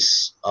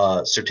replicates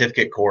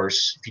certificate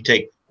course. If you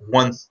take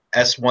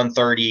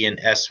S130 and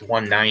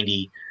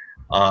S190,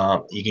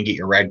 you can get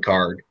your red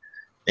card,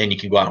 and you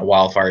can go out on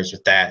wildfires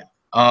with that.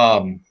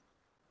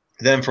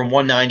 Then from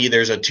 190,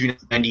 there's a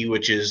 290,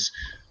 which is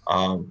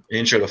an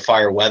intro to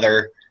fire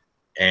weather,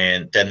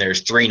 and then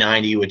there's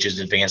 390, which is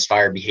advanced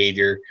fire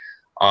behavior.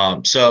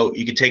 So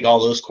you can take all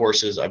those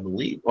courses, I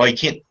believe. Well, you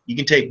can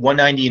take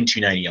 190 and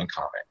 290 on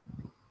comment.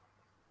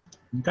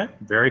 Okay,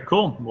 very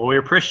cool. Well, we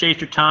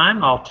appreciate your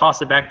time. I'll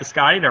toss it back to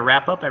Scotty to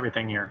wrap up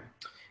everything here.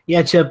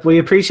 Yeah, Chip, we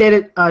appreciate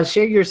it.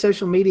 Share your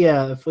social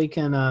media if we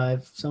can.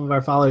 If some of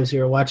our followers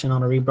who are watching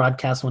on a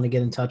rebroadcast want to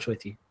get in touch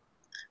with you.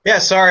 Yeah,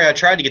 sorry, I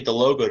tried to get the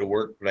logo to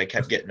work, but I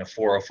kept getting a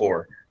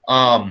 404.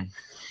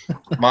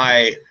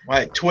 My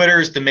Twitter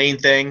is the main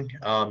thing.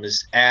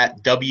 Is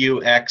at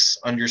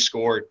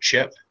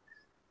WX_Chip.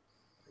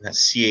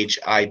 That's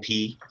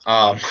CHIP.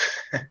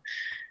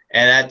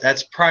 And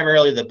that's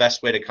primarily the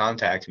best way to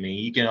contact me.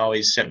 You can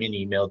always send me an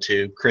email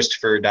to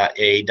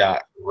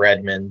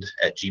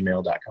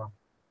christopher.a.redmond@gmail.com.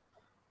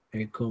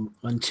 Very cool.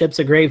 And Chip's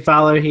a great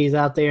follower. He's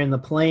out there in the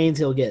plains.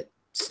 He'll get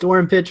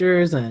storm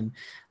pictures and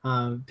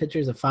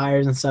pictures of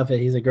fires and stuff.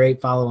 He's a great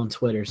follow on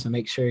Twitter. So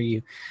make sure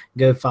you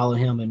go follow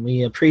him. And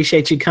we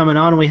appreciate you coming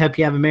on. And we hope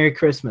you have a Merry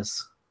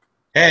Christmas.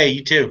 Hey,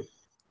 you too.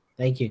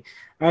 Thank you.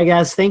 All right,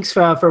 guys. Thanks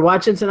for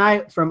watching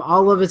tonight. From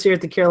all of us here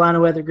at the Carolina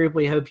Weather Group,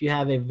 we hope you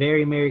have a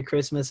very Merry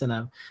Christmas and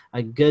a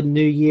good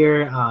New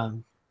Year.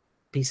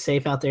 Be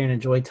safe out there and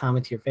enjoy time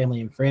with your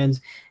family and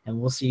friends. And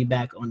we'll see you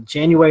back on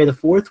January the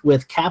 4th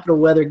with Capital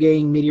Weather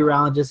Game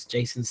meteorologist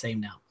Jason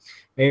Samenow.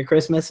 Merry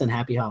Christmas and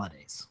happy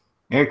holidays.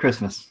 Merry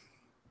Christmas.